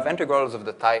that you have integrals of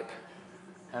the type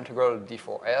integral d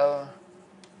for L,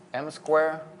 m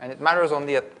square, and it matters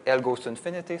only at L goes to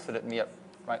infinity, so let me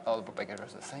write all the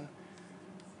propagators the same.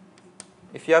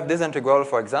 if you have this integral,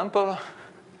 for example,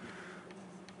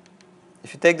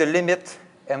 if you take the limit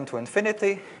m to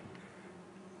infinity,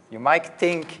 you might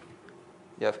think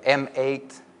you have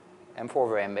m8, m4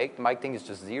 over m8. You might think it's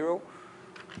just 0.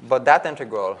 But that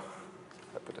integral,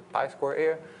 I put a pi square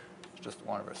here, it's just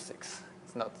 1 over 6.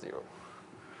 It's not 0.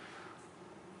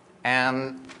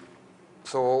 And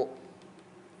so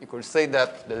you could say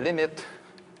that the limit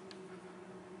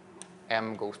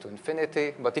m goes to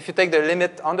infinity. But if you take the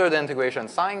limit under the integration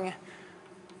sign,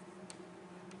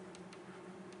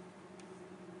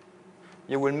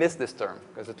 you will miss this term,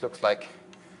 because it looks like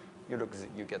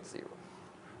you get 0.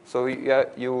 So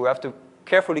you have to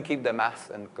carefully keep the mass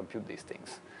and compute these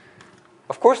things.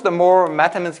 Of course, the more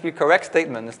mathematically correct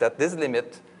statement is that this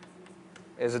limit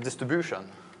is a distribution,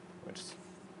 which is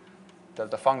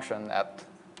delta function at,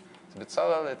 it's a bit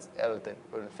subtle, it's L to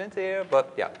infinity here,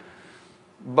 but yeah.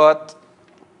 But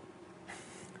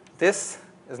this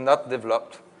is not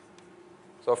developed.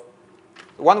 So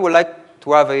one would like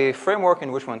to have a framework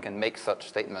in which one can make such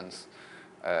statements.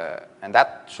 And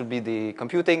that should be the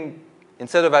computing.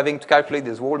 Instead of having to calculate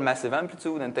this whole massive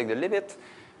amplitude and take the limit,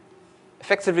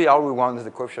 effectively all we want is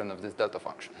the coefficient of this delta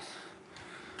function.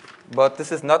 But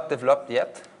this is not developed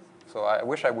yet. So I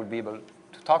wish I would be able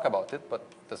to talk about it, but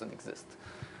it doesn't exist.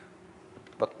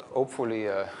 But hopefully,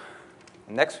 in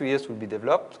the next few years will be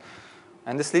developed.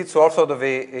 And this leads to all sort of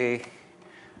a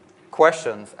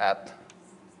questions at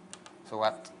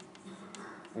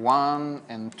 1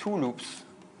 and 2 loops.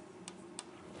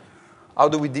 How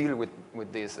do we deal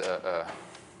with these?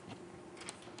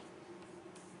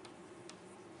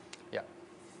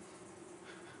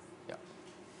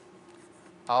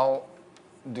 How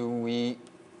do we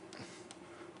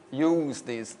use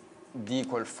these d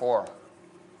 = 4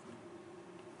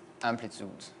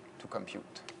 amplitudes to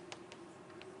compute?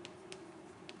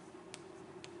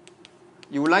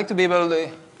 You would like to be able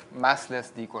to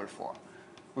massless d = 4.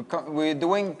 We're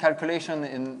doing calculation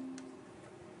in,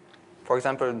 for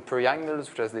example, in periangles,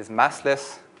 which has these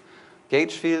massless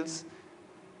gauge fields.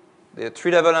 The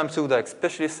 3-level amplitudes are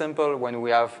especially simple when we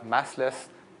have massless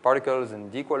particles in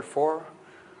d = 4.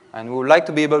 And we would like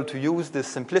to be able to use this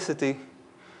simplicity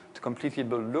to completely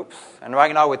build loops. And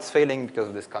right now it's failing because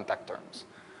of these contact terms.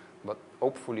 But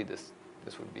hopefully this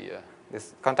would be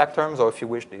these contact terms, or if you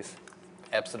wish, these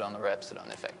epsilon or epsilon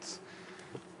effects.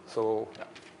 So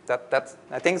yeah, that's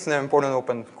I think it's an important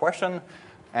open question.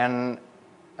 And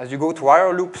as you go to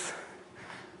higher loops,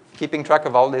 keeping track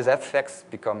of all these effects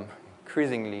become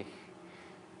increasingly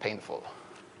painful.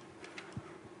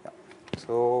 Yeah.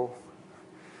 So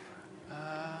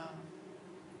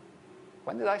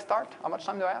when did I start? How much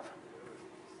time do I have?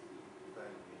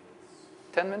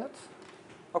 10 minutes?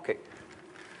 OK.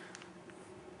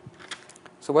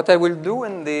 So what I will do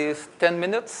in these 10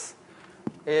 minutes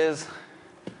is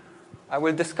I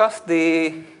will discuss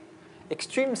the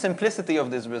extreme simplicity of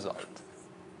this result,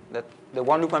 that the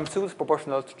one-loop amplitude is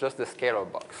proportional to just the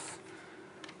scalar box.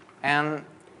 And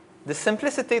the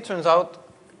simplicity turns out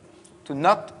to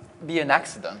not be an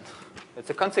accident.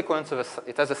 It's a consequence of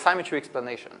it has a symmetry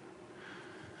explanation.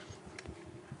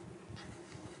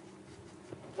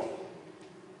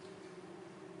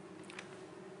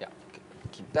 Yeah,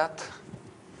 keep that.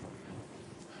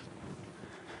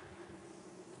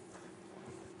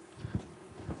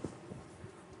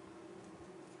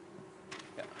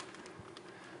 Yeah.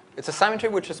 It's a symmetry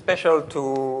which is special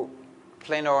to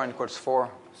planar n = 4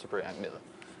 superangle.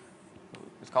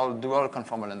 It's called dual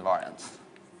conformal invariance.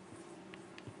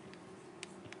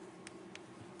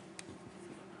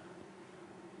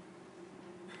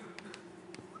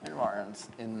 Invariance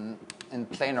in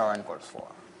planar n = 4.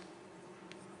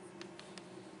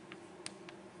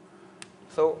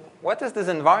 So what is this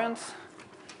invariance?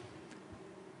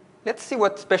 Let's see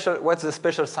what's the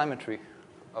special symmetry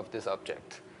of this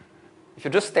object. If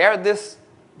you just stare at this,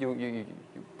 you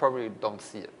probably don't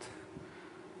see it.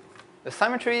 The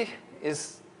symmetry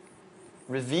is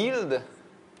revealed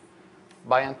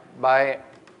by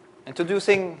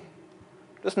introducing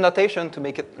this notation to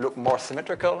make it look more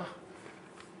symmetrical.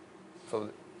 So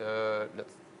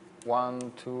that's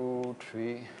 1, 2,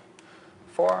 3,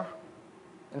 4.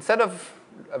 Instead of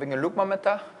having a loop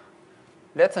momenta,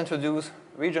 let's introduce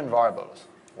region variables,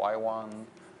 y1,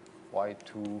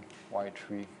 y2,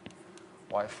 y3,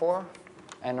 y4,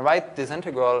 and write this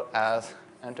integral as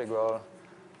integral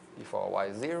e for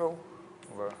y0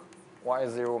 over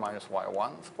y0 minus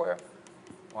y1 square,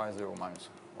 y0 minus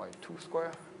y2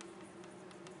 square.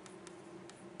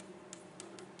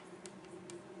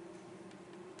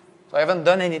 So I haven't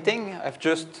done anything. I'm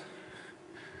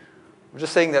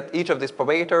just saying that each of these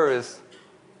propagators is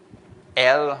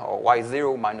L or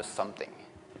y0 minus something.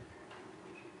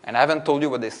 And I haven't told you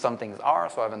what these some things are,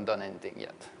 so I haven't done anything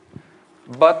yet.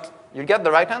 But you get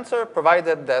the right answer,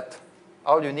 provided that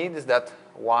all you need is that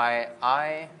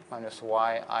yi minus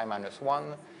yi minus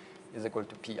 1 is equal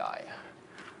to pi.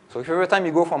 So if every time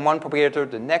you go from one propagator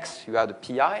to the next, you add a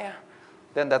pi,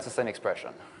 then that's the same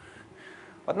expression.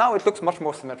 But now it looks much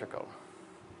more symmetrical.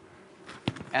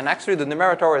 And actually, the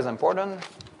numerator is important.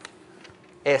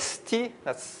 St,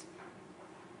 that's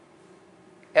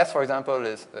S, for example,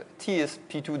 is T is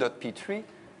P2.P3.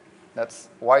 That's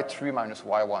y3 minus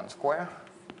y1 square.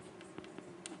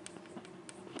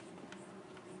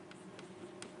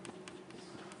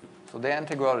 So the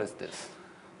integral is this.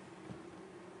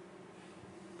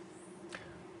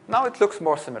 Now it looks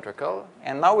more symmetrical,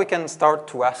 and now we can start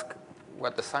to ask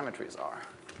what the symmetries are.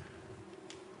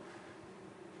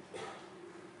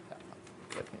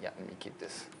 Let me keep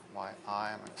this. yi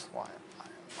minus yi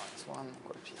minus 1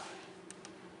 equal to pi.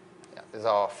 Yeah, these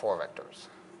are 4 vectors.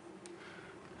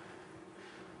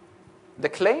 The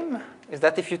claim is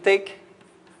that if you take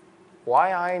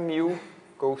yi mu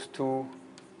goes to,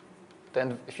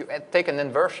 then if you take an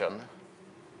inversion,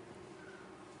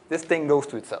 this thing goes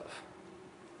to itself.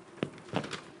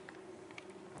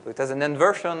 So it has an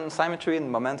inversion symmetry in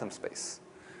momentum space.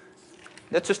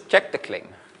 Let's just check the claim.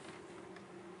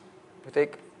 We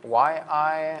take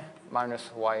yi minus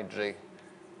yj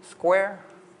square.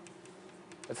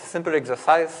 It's a simple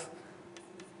exercise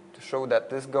to show that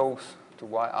this goes to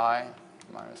yi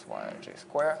minus yj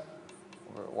square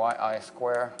over yi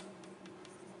square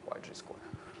yj square.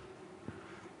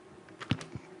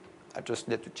 I just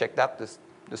need to check that. There's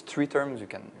 3 terms. You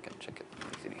can check it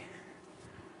easily.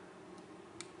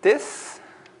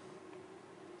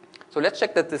 So let's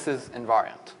check that this is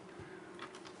invariant.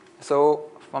 So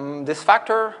from this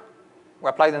factor, we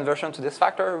apply the inversion to this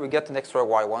factor, we get an extra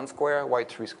y1 square,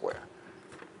 y3 square.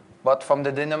 But from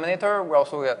the denominator, we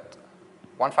also get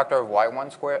one factor of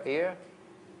y1 square here,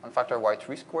 one factor of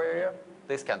y3 square here.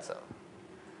 These cancel.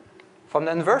 From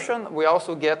the inversion, we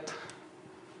also get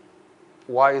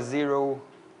y0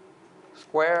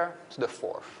 square to the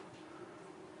 4th.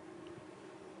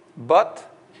 But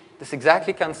this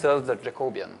exactly cancels the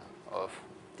Jacobian of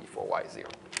d4y0.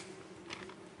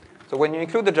 So when you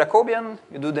include the Jacobian,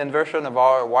 you do the inversion of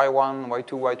our y1,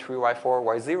 y2, y3, y4,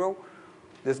 y0.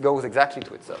 This goes exactly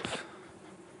to itself.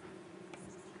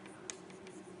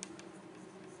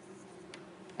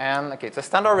 And okay, it's a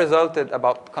standard result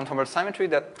about conformal symmetry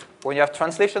that when you have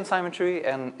translation symmetry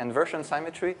and inversion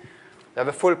symmetry, you have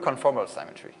a full conformal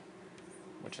symmetry,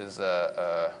 which is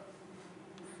that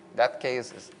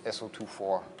case is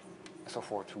SO4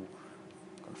 2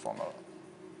 conformal.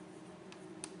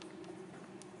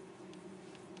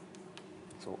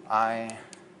 So I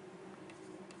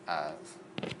as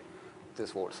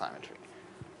this whole symmetry.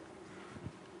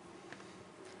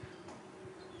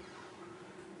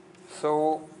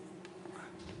 So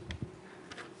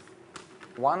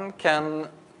one can,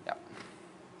 yeah.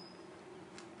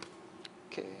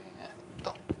 Okay,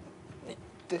 don't need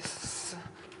this.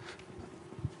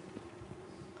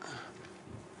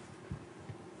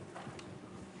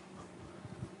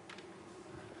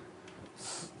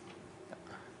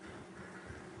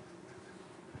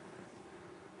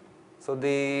 So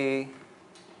the,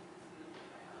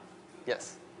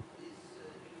 yes.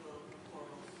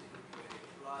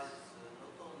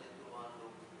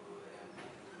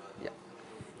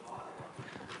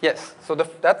 Yes, so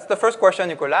that's the first question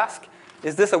you could ask.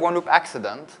 Is this a one-loop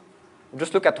accident?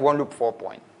 Just look at one-loop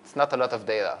 4-point. It's not a lot of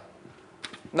data.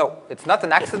 No, it's not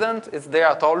an accident. It's there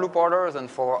at all loop orders,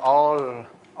 and for all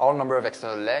number of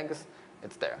external legs,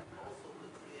 it's there.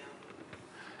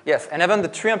 Yes, and even the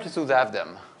 3 amplitudes have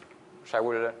them, which I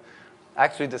will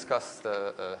actually discuss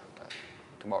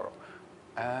tomorrow.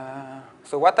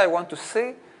 So what I want to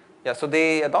say, yeah, so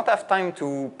I don't have time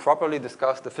to properly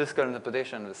discuss the physical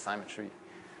interpretation of the symmetry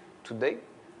today.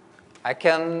 I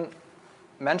can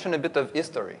mention a bit of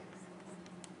history.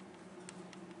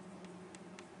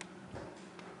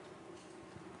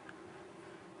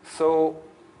 So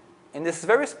in this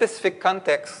very specific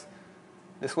context,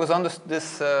 this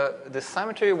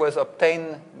symmetry was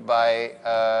obtained by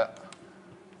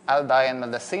Alday and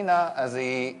Mendacena as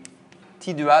a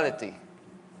T-duality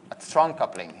at strong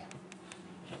coupling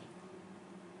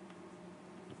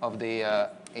of the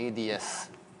ADS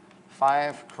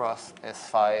 5 cross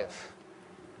S5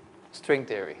 string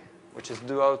theory, which is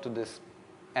dual to this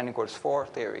n equals 4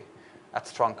 theory at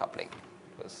strong coupling.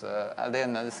 It was Alday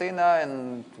and Mendacena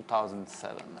in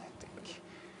 2007, I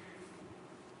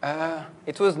think.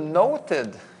 It was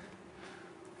noted.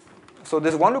 So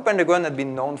this one-loop integral had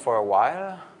been known for a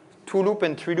while. 2-loop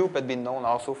and 3-loop had been known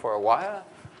also for a while.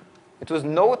 It was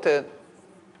noted,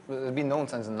 it has been known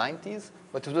since the 90s,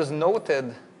 but it was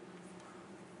noted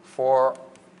for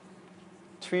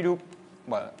 3-loop,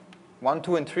 well, 1,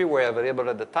 2, and 3 were available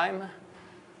at the time.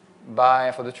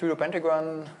 For the 3-loop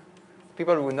integron,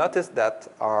 people who noticed that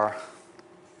are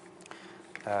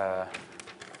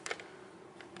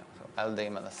Alday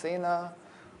Manasena,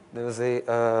 there's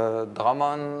a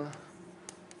Drummond,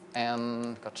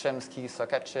 and Kochemsky,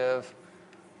 Sokachev.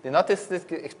 They noticed this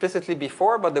explicitly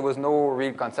before, but there was no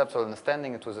real conceptual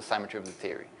understanding. It was a symmetry of the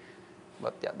theory.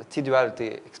 But yeah, the T-duality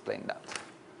explained that.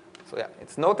 So yeah,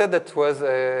 it's noted that it was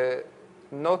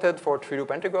noted for 3-loop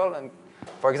integral. And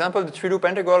for example, the 3-loop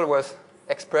integral was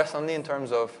expressed only in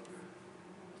terms of,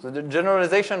 so the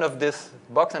generalization of this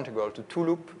box integral to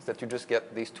 2-loop is that you just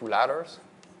get these 2 ladders.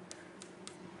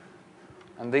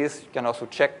 And these you can also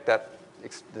check that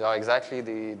they are exactly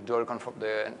the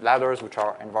the ladders which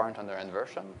are invariant under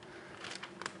inversion.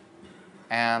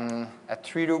 And at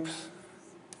 3 loops,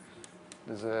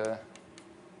 there's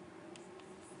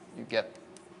you get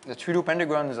the 3-loop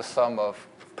integron is a sum of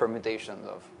permutations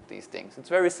of these things. It's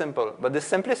very simple, but the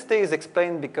simplicity is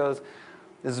explained because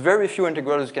there's very few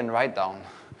integrals you can write down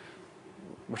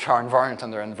which are invariant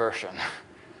under inversion.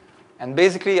 And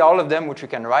basically all of them which you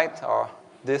can write are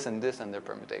this and their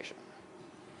permutation.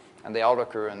 And they all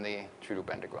occur in the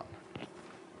 3-loop integron.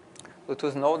 So it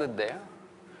was noted there.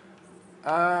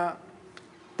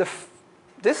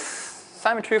 This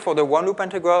symmetry for the 1-loop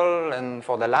integral and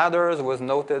for the ladders was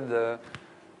noted.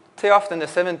 Theoft in the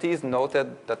 70s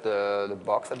noted that the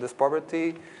box had this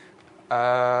property.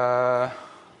 Many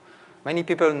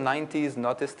people in the 90s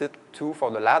noticed it too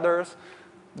for the ladders.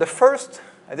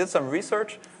 I did some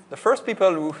research. The first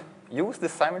people who used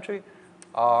this symmetry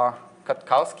are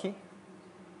Katkowski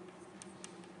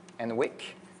and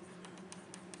Wick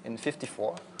in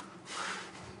 1954.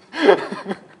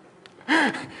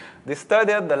 They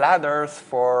studied the ladders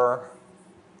for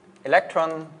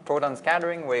electron-proton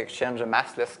scattering where you exchange a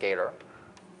massless scalar.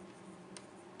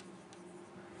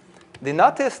 They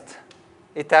noticed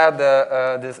it had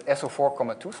this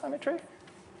SO4, 2 symmetry.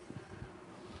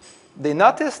 They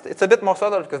noticed it's a bit more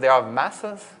subtle because they have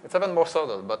masses. It's a bit more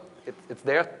subtle, but it's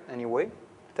there anyway.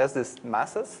 It has these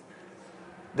masses.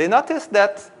 They noticed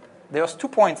that there's 2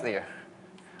 points there,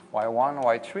 Y1,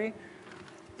 Y3.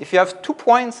 If you have 2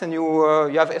 points and you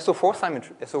have SO4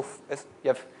 symmetry,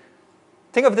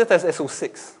 think of this as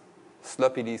SO6,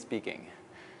 sloppily speaking.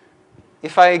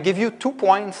 If I give you 2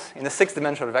 points in a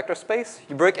 6-dimensional vector space,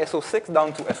 you break SO6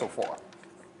 down to SO4.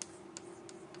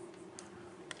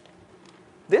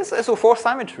 This SO4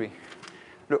 symmetry,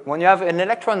 look, when you have an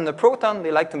electron and a proton,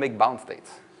 they like to make bound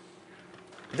states.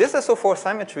 This SO4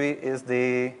 symmetry is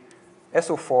the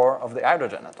SO4 of the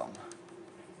hydrogen atom.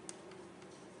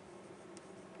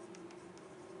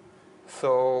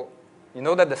 So you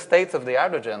know that the states of the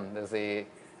hydrogen, there's a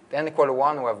n equal to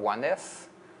 1, we have 1s,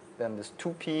 then there's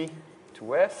 2p,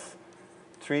 2s,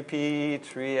 3p,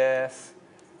 3s,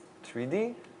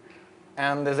 3d,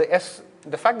 and there's a s.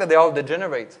 The fact that they all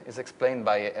degenerate is explained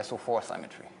by a SO4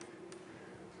 symmetry.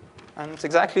 And it's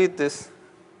exactly this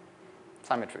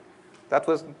symmetry. That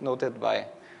was noted by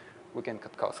Wick and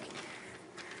Katkowski.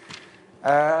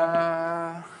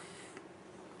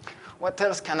 What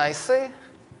else can I say?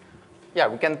 Yeah,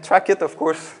 we can track it, of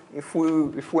course, if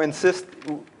we insist.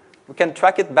 We can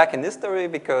track it back in history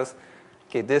because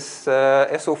this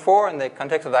SO4 in the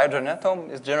context of the hydrogen atom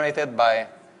is generated by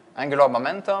angular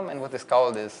momentum and what is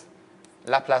called this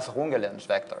Laplace-Runge-Lenz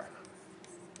vector,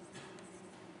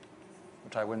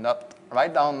 which I will not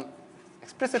write down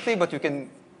explicitly, but you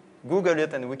can Google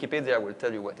it and Wikipedia will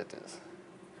tell you what it is.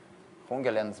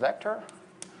 Runge-Lenz vector.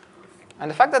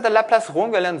 And the fact that the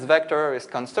Laplace-Runge-Lenz vector is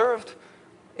conserved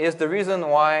is the reason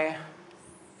why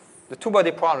the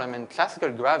two-body problem in classical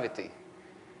gravity,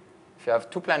 if you have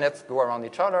 2 planets go around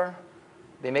each other,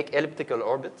 they make elliptical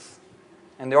orbits,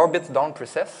 and the orbits don't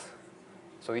precess.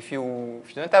 So if you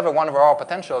don't have a 1/r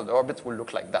potential, the orbits will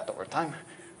look like that over time.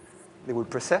 They will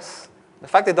precess. The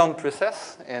fact they don't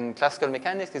precess in classical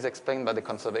mechanics is explained by the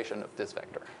conservation of this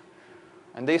vector.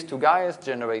 And these 2 guys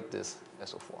generate this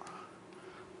SO4.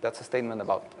 That's a statement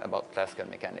about classical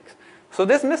mechanics. So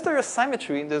this mysterious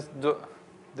symmetry, this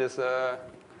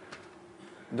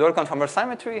dual conformal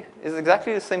symmetry, is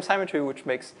exactly the same symmetry which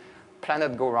makes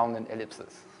planet go around in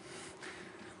ellipses.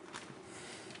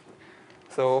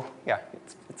 So yeah,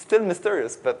 it's still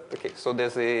mysterious, but okay. So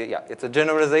there's it's a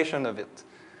generalization of it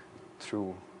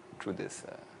through this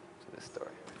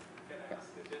story. Can I ask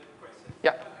a general question?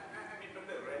 Yeah. I mean, but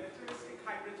the relativistic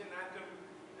hydrogen atom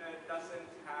doesn't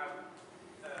have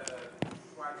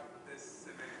quite this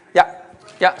symmetry. Yeah.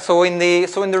 Yeah. So in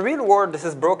the real world, this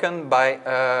is broken by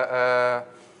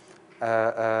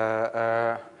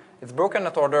it's broken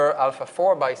at order alpha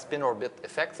 4 by spin orbit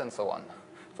effects and so on.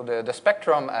 So the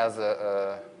spectrum has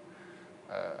the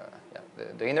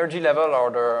energy level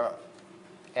order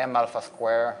m alpha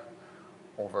square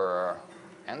over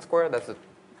n square. That's it.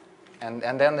 And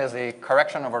then there's a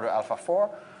correction over the alpha 4.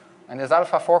 And this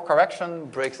alpha 4 correction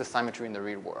breaks the symmetry in the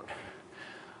real world.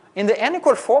 In the n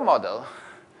equal 4 model,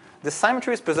 the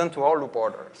symmetry is present to all loop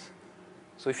orders.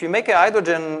 So if you make a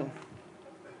hydrogen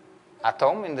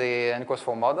atom in the n equals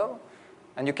 4 model,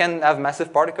 and you can have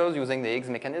massive particles using the Higgs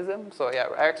mechanism. So yeah,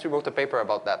 I actually wrote a paper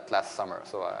about that last summer.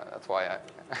 So that's why I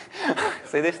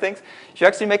say these things. If you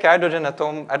actually make a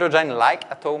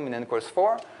hydrogen-like atom in n equals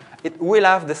 4, it will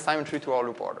have this symmetry to all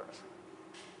loop orders.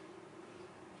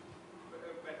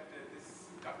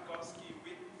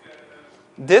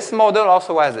 This model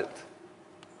also has it.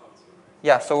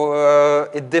 Yeah, so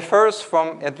it differs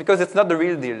from it because it's not the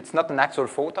real deal. It's not an actual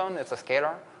photon, it's a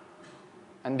scalar.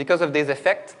 And because of this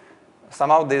effect,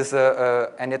 somehow this,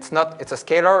 and it's a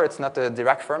scalar, it's not a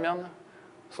Dirac fermion.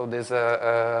 So this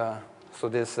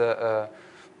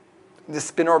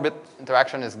spin orbit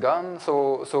interaction is gone.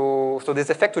 So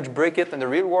this effect which break it in the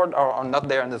real world are not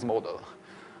there in this model.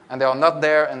 And they are not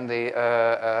there in the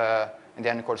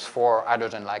n equals 4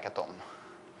 hydrogen-like atom.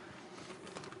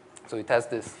 So it has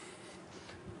this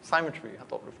symmetry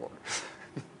at all loop orders.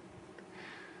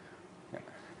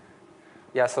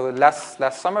 Yeah, so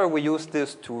last summer we used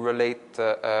this to relate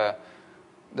to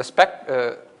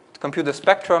compute the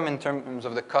spectrum in terms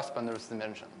of the cusp under this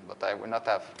dimension. But I will not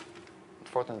have,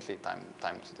 unfortunately, time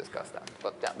to discuss that.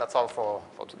 But yeah, that's all for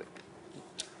today.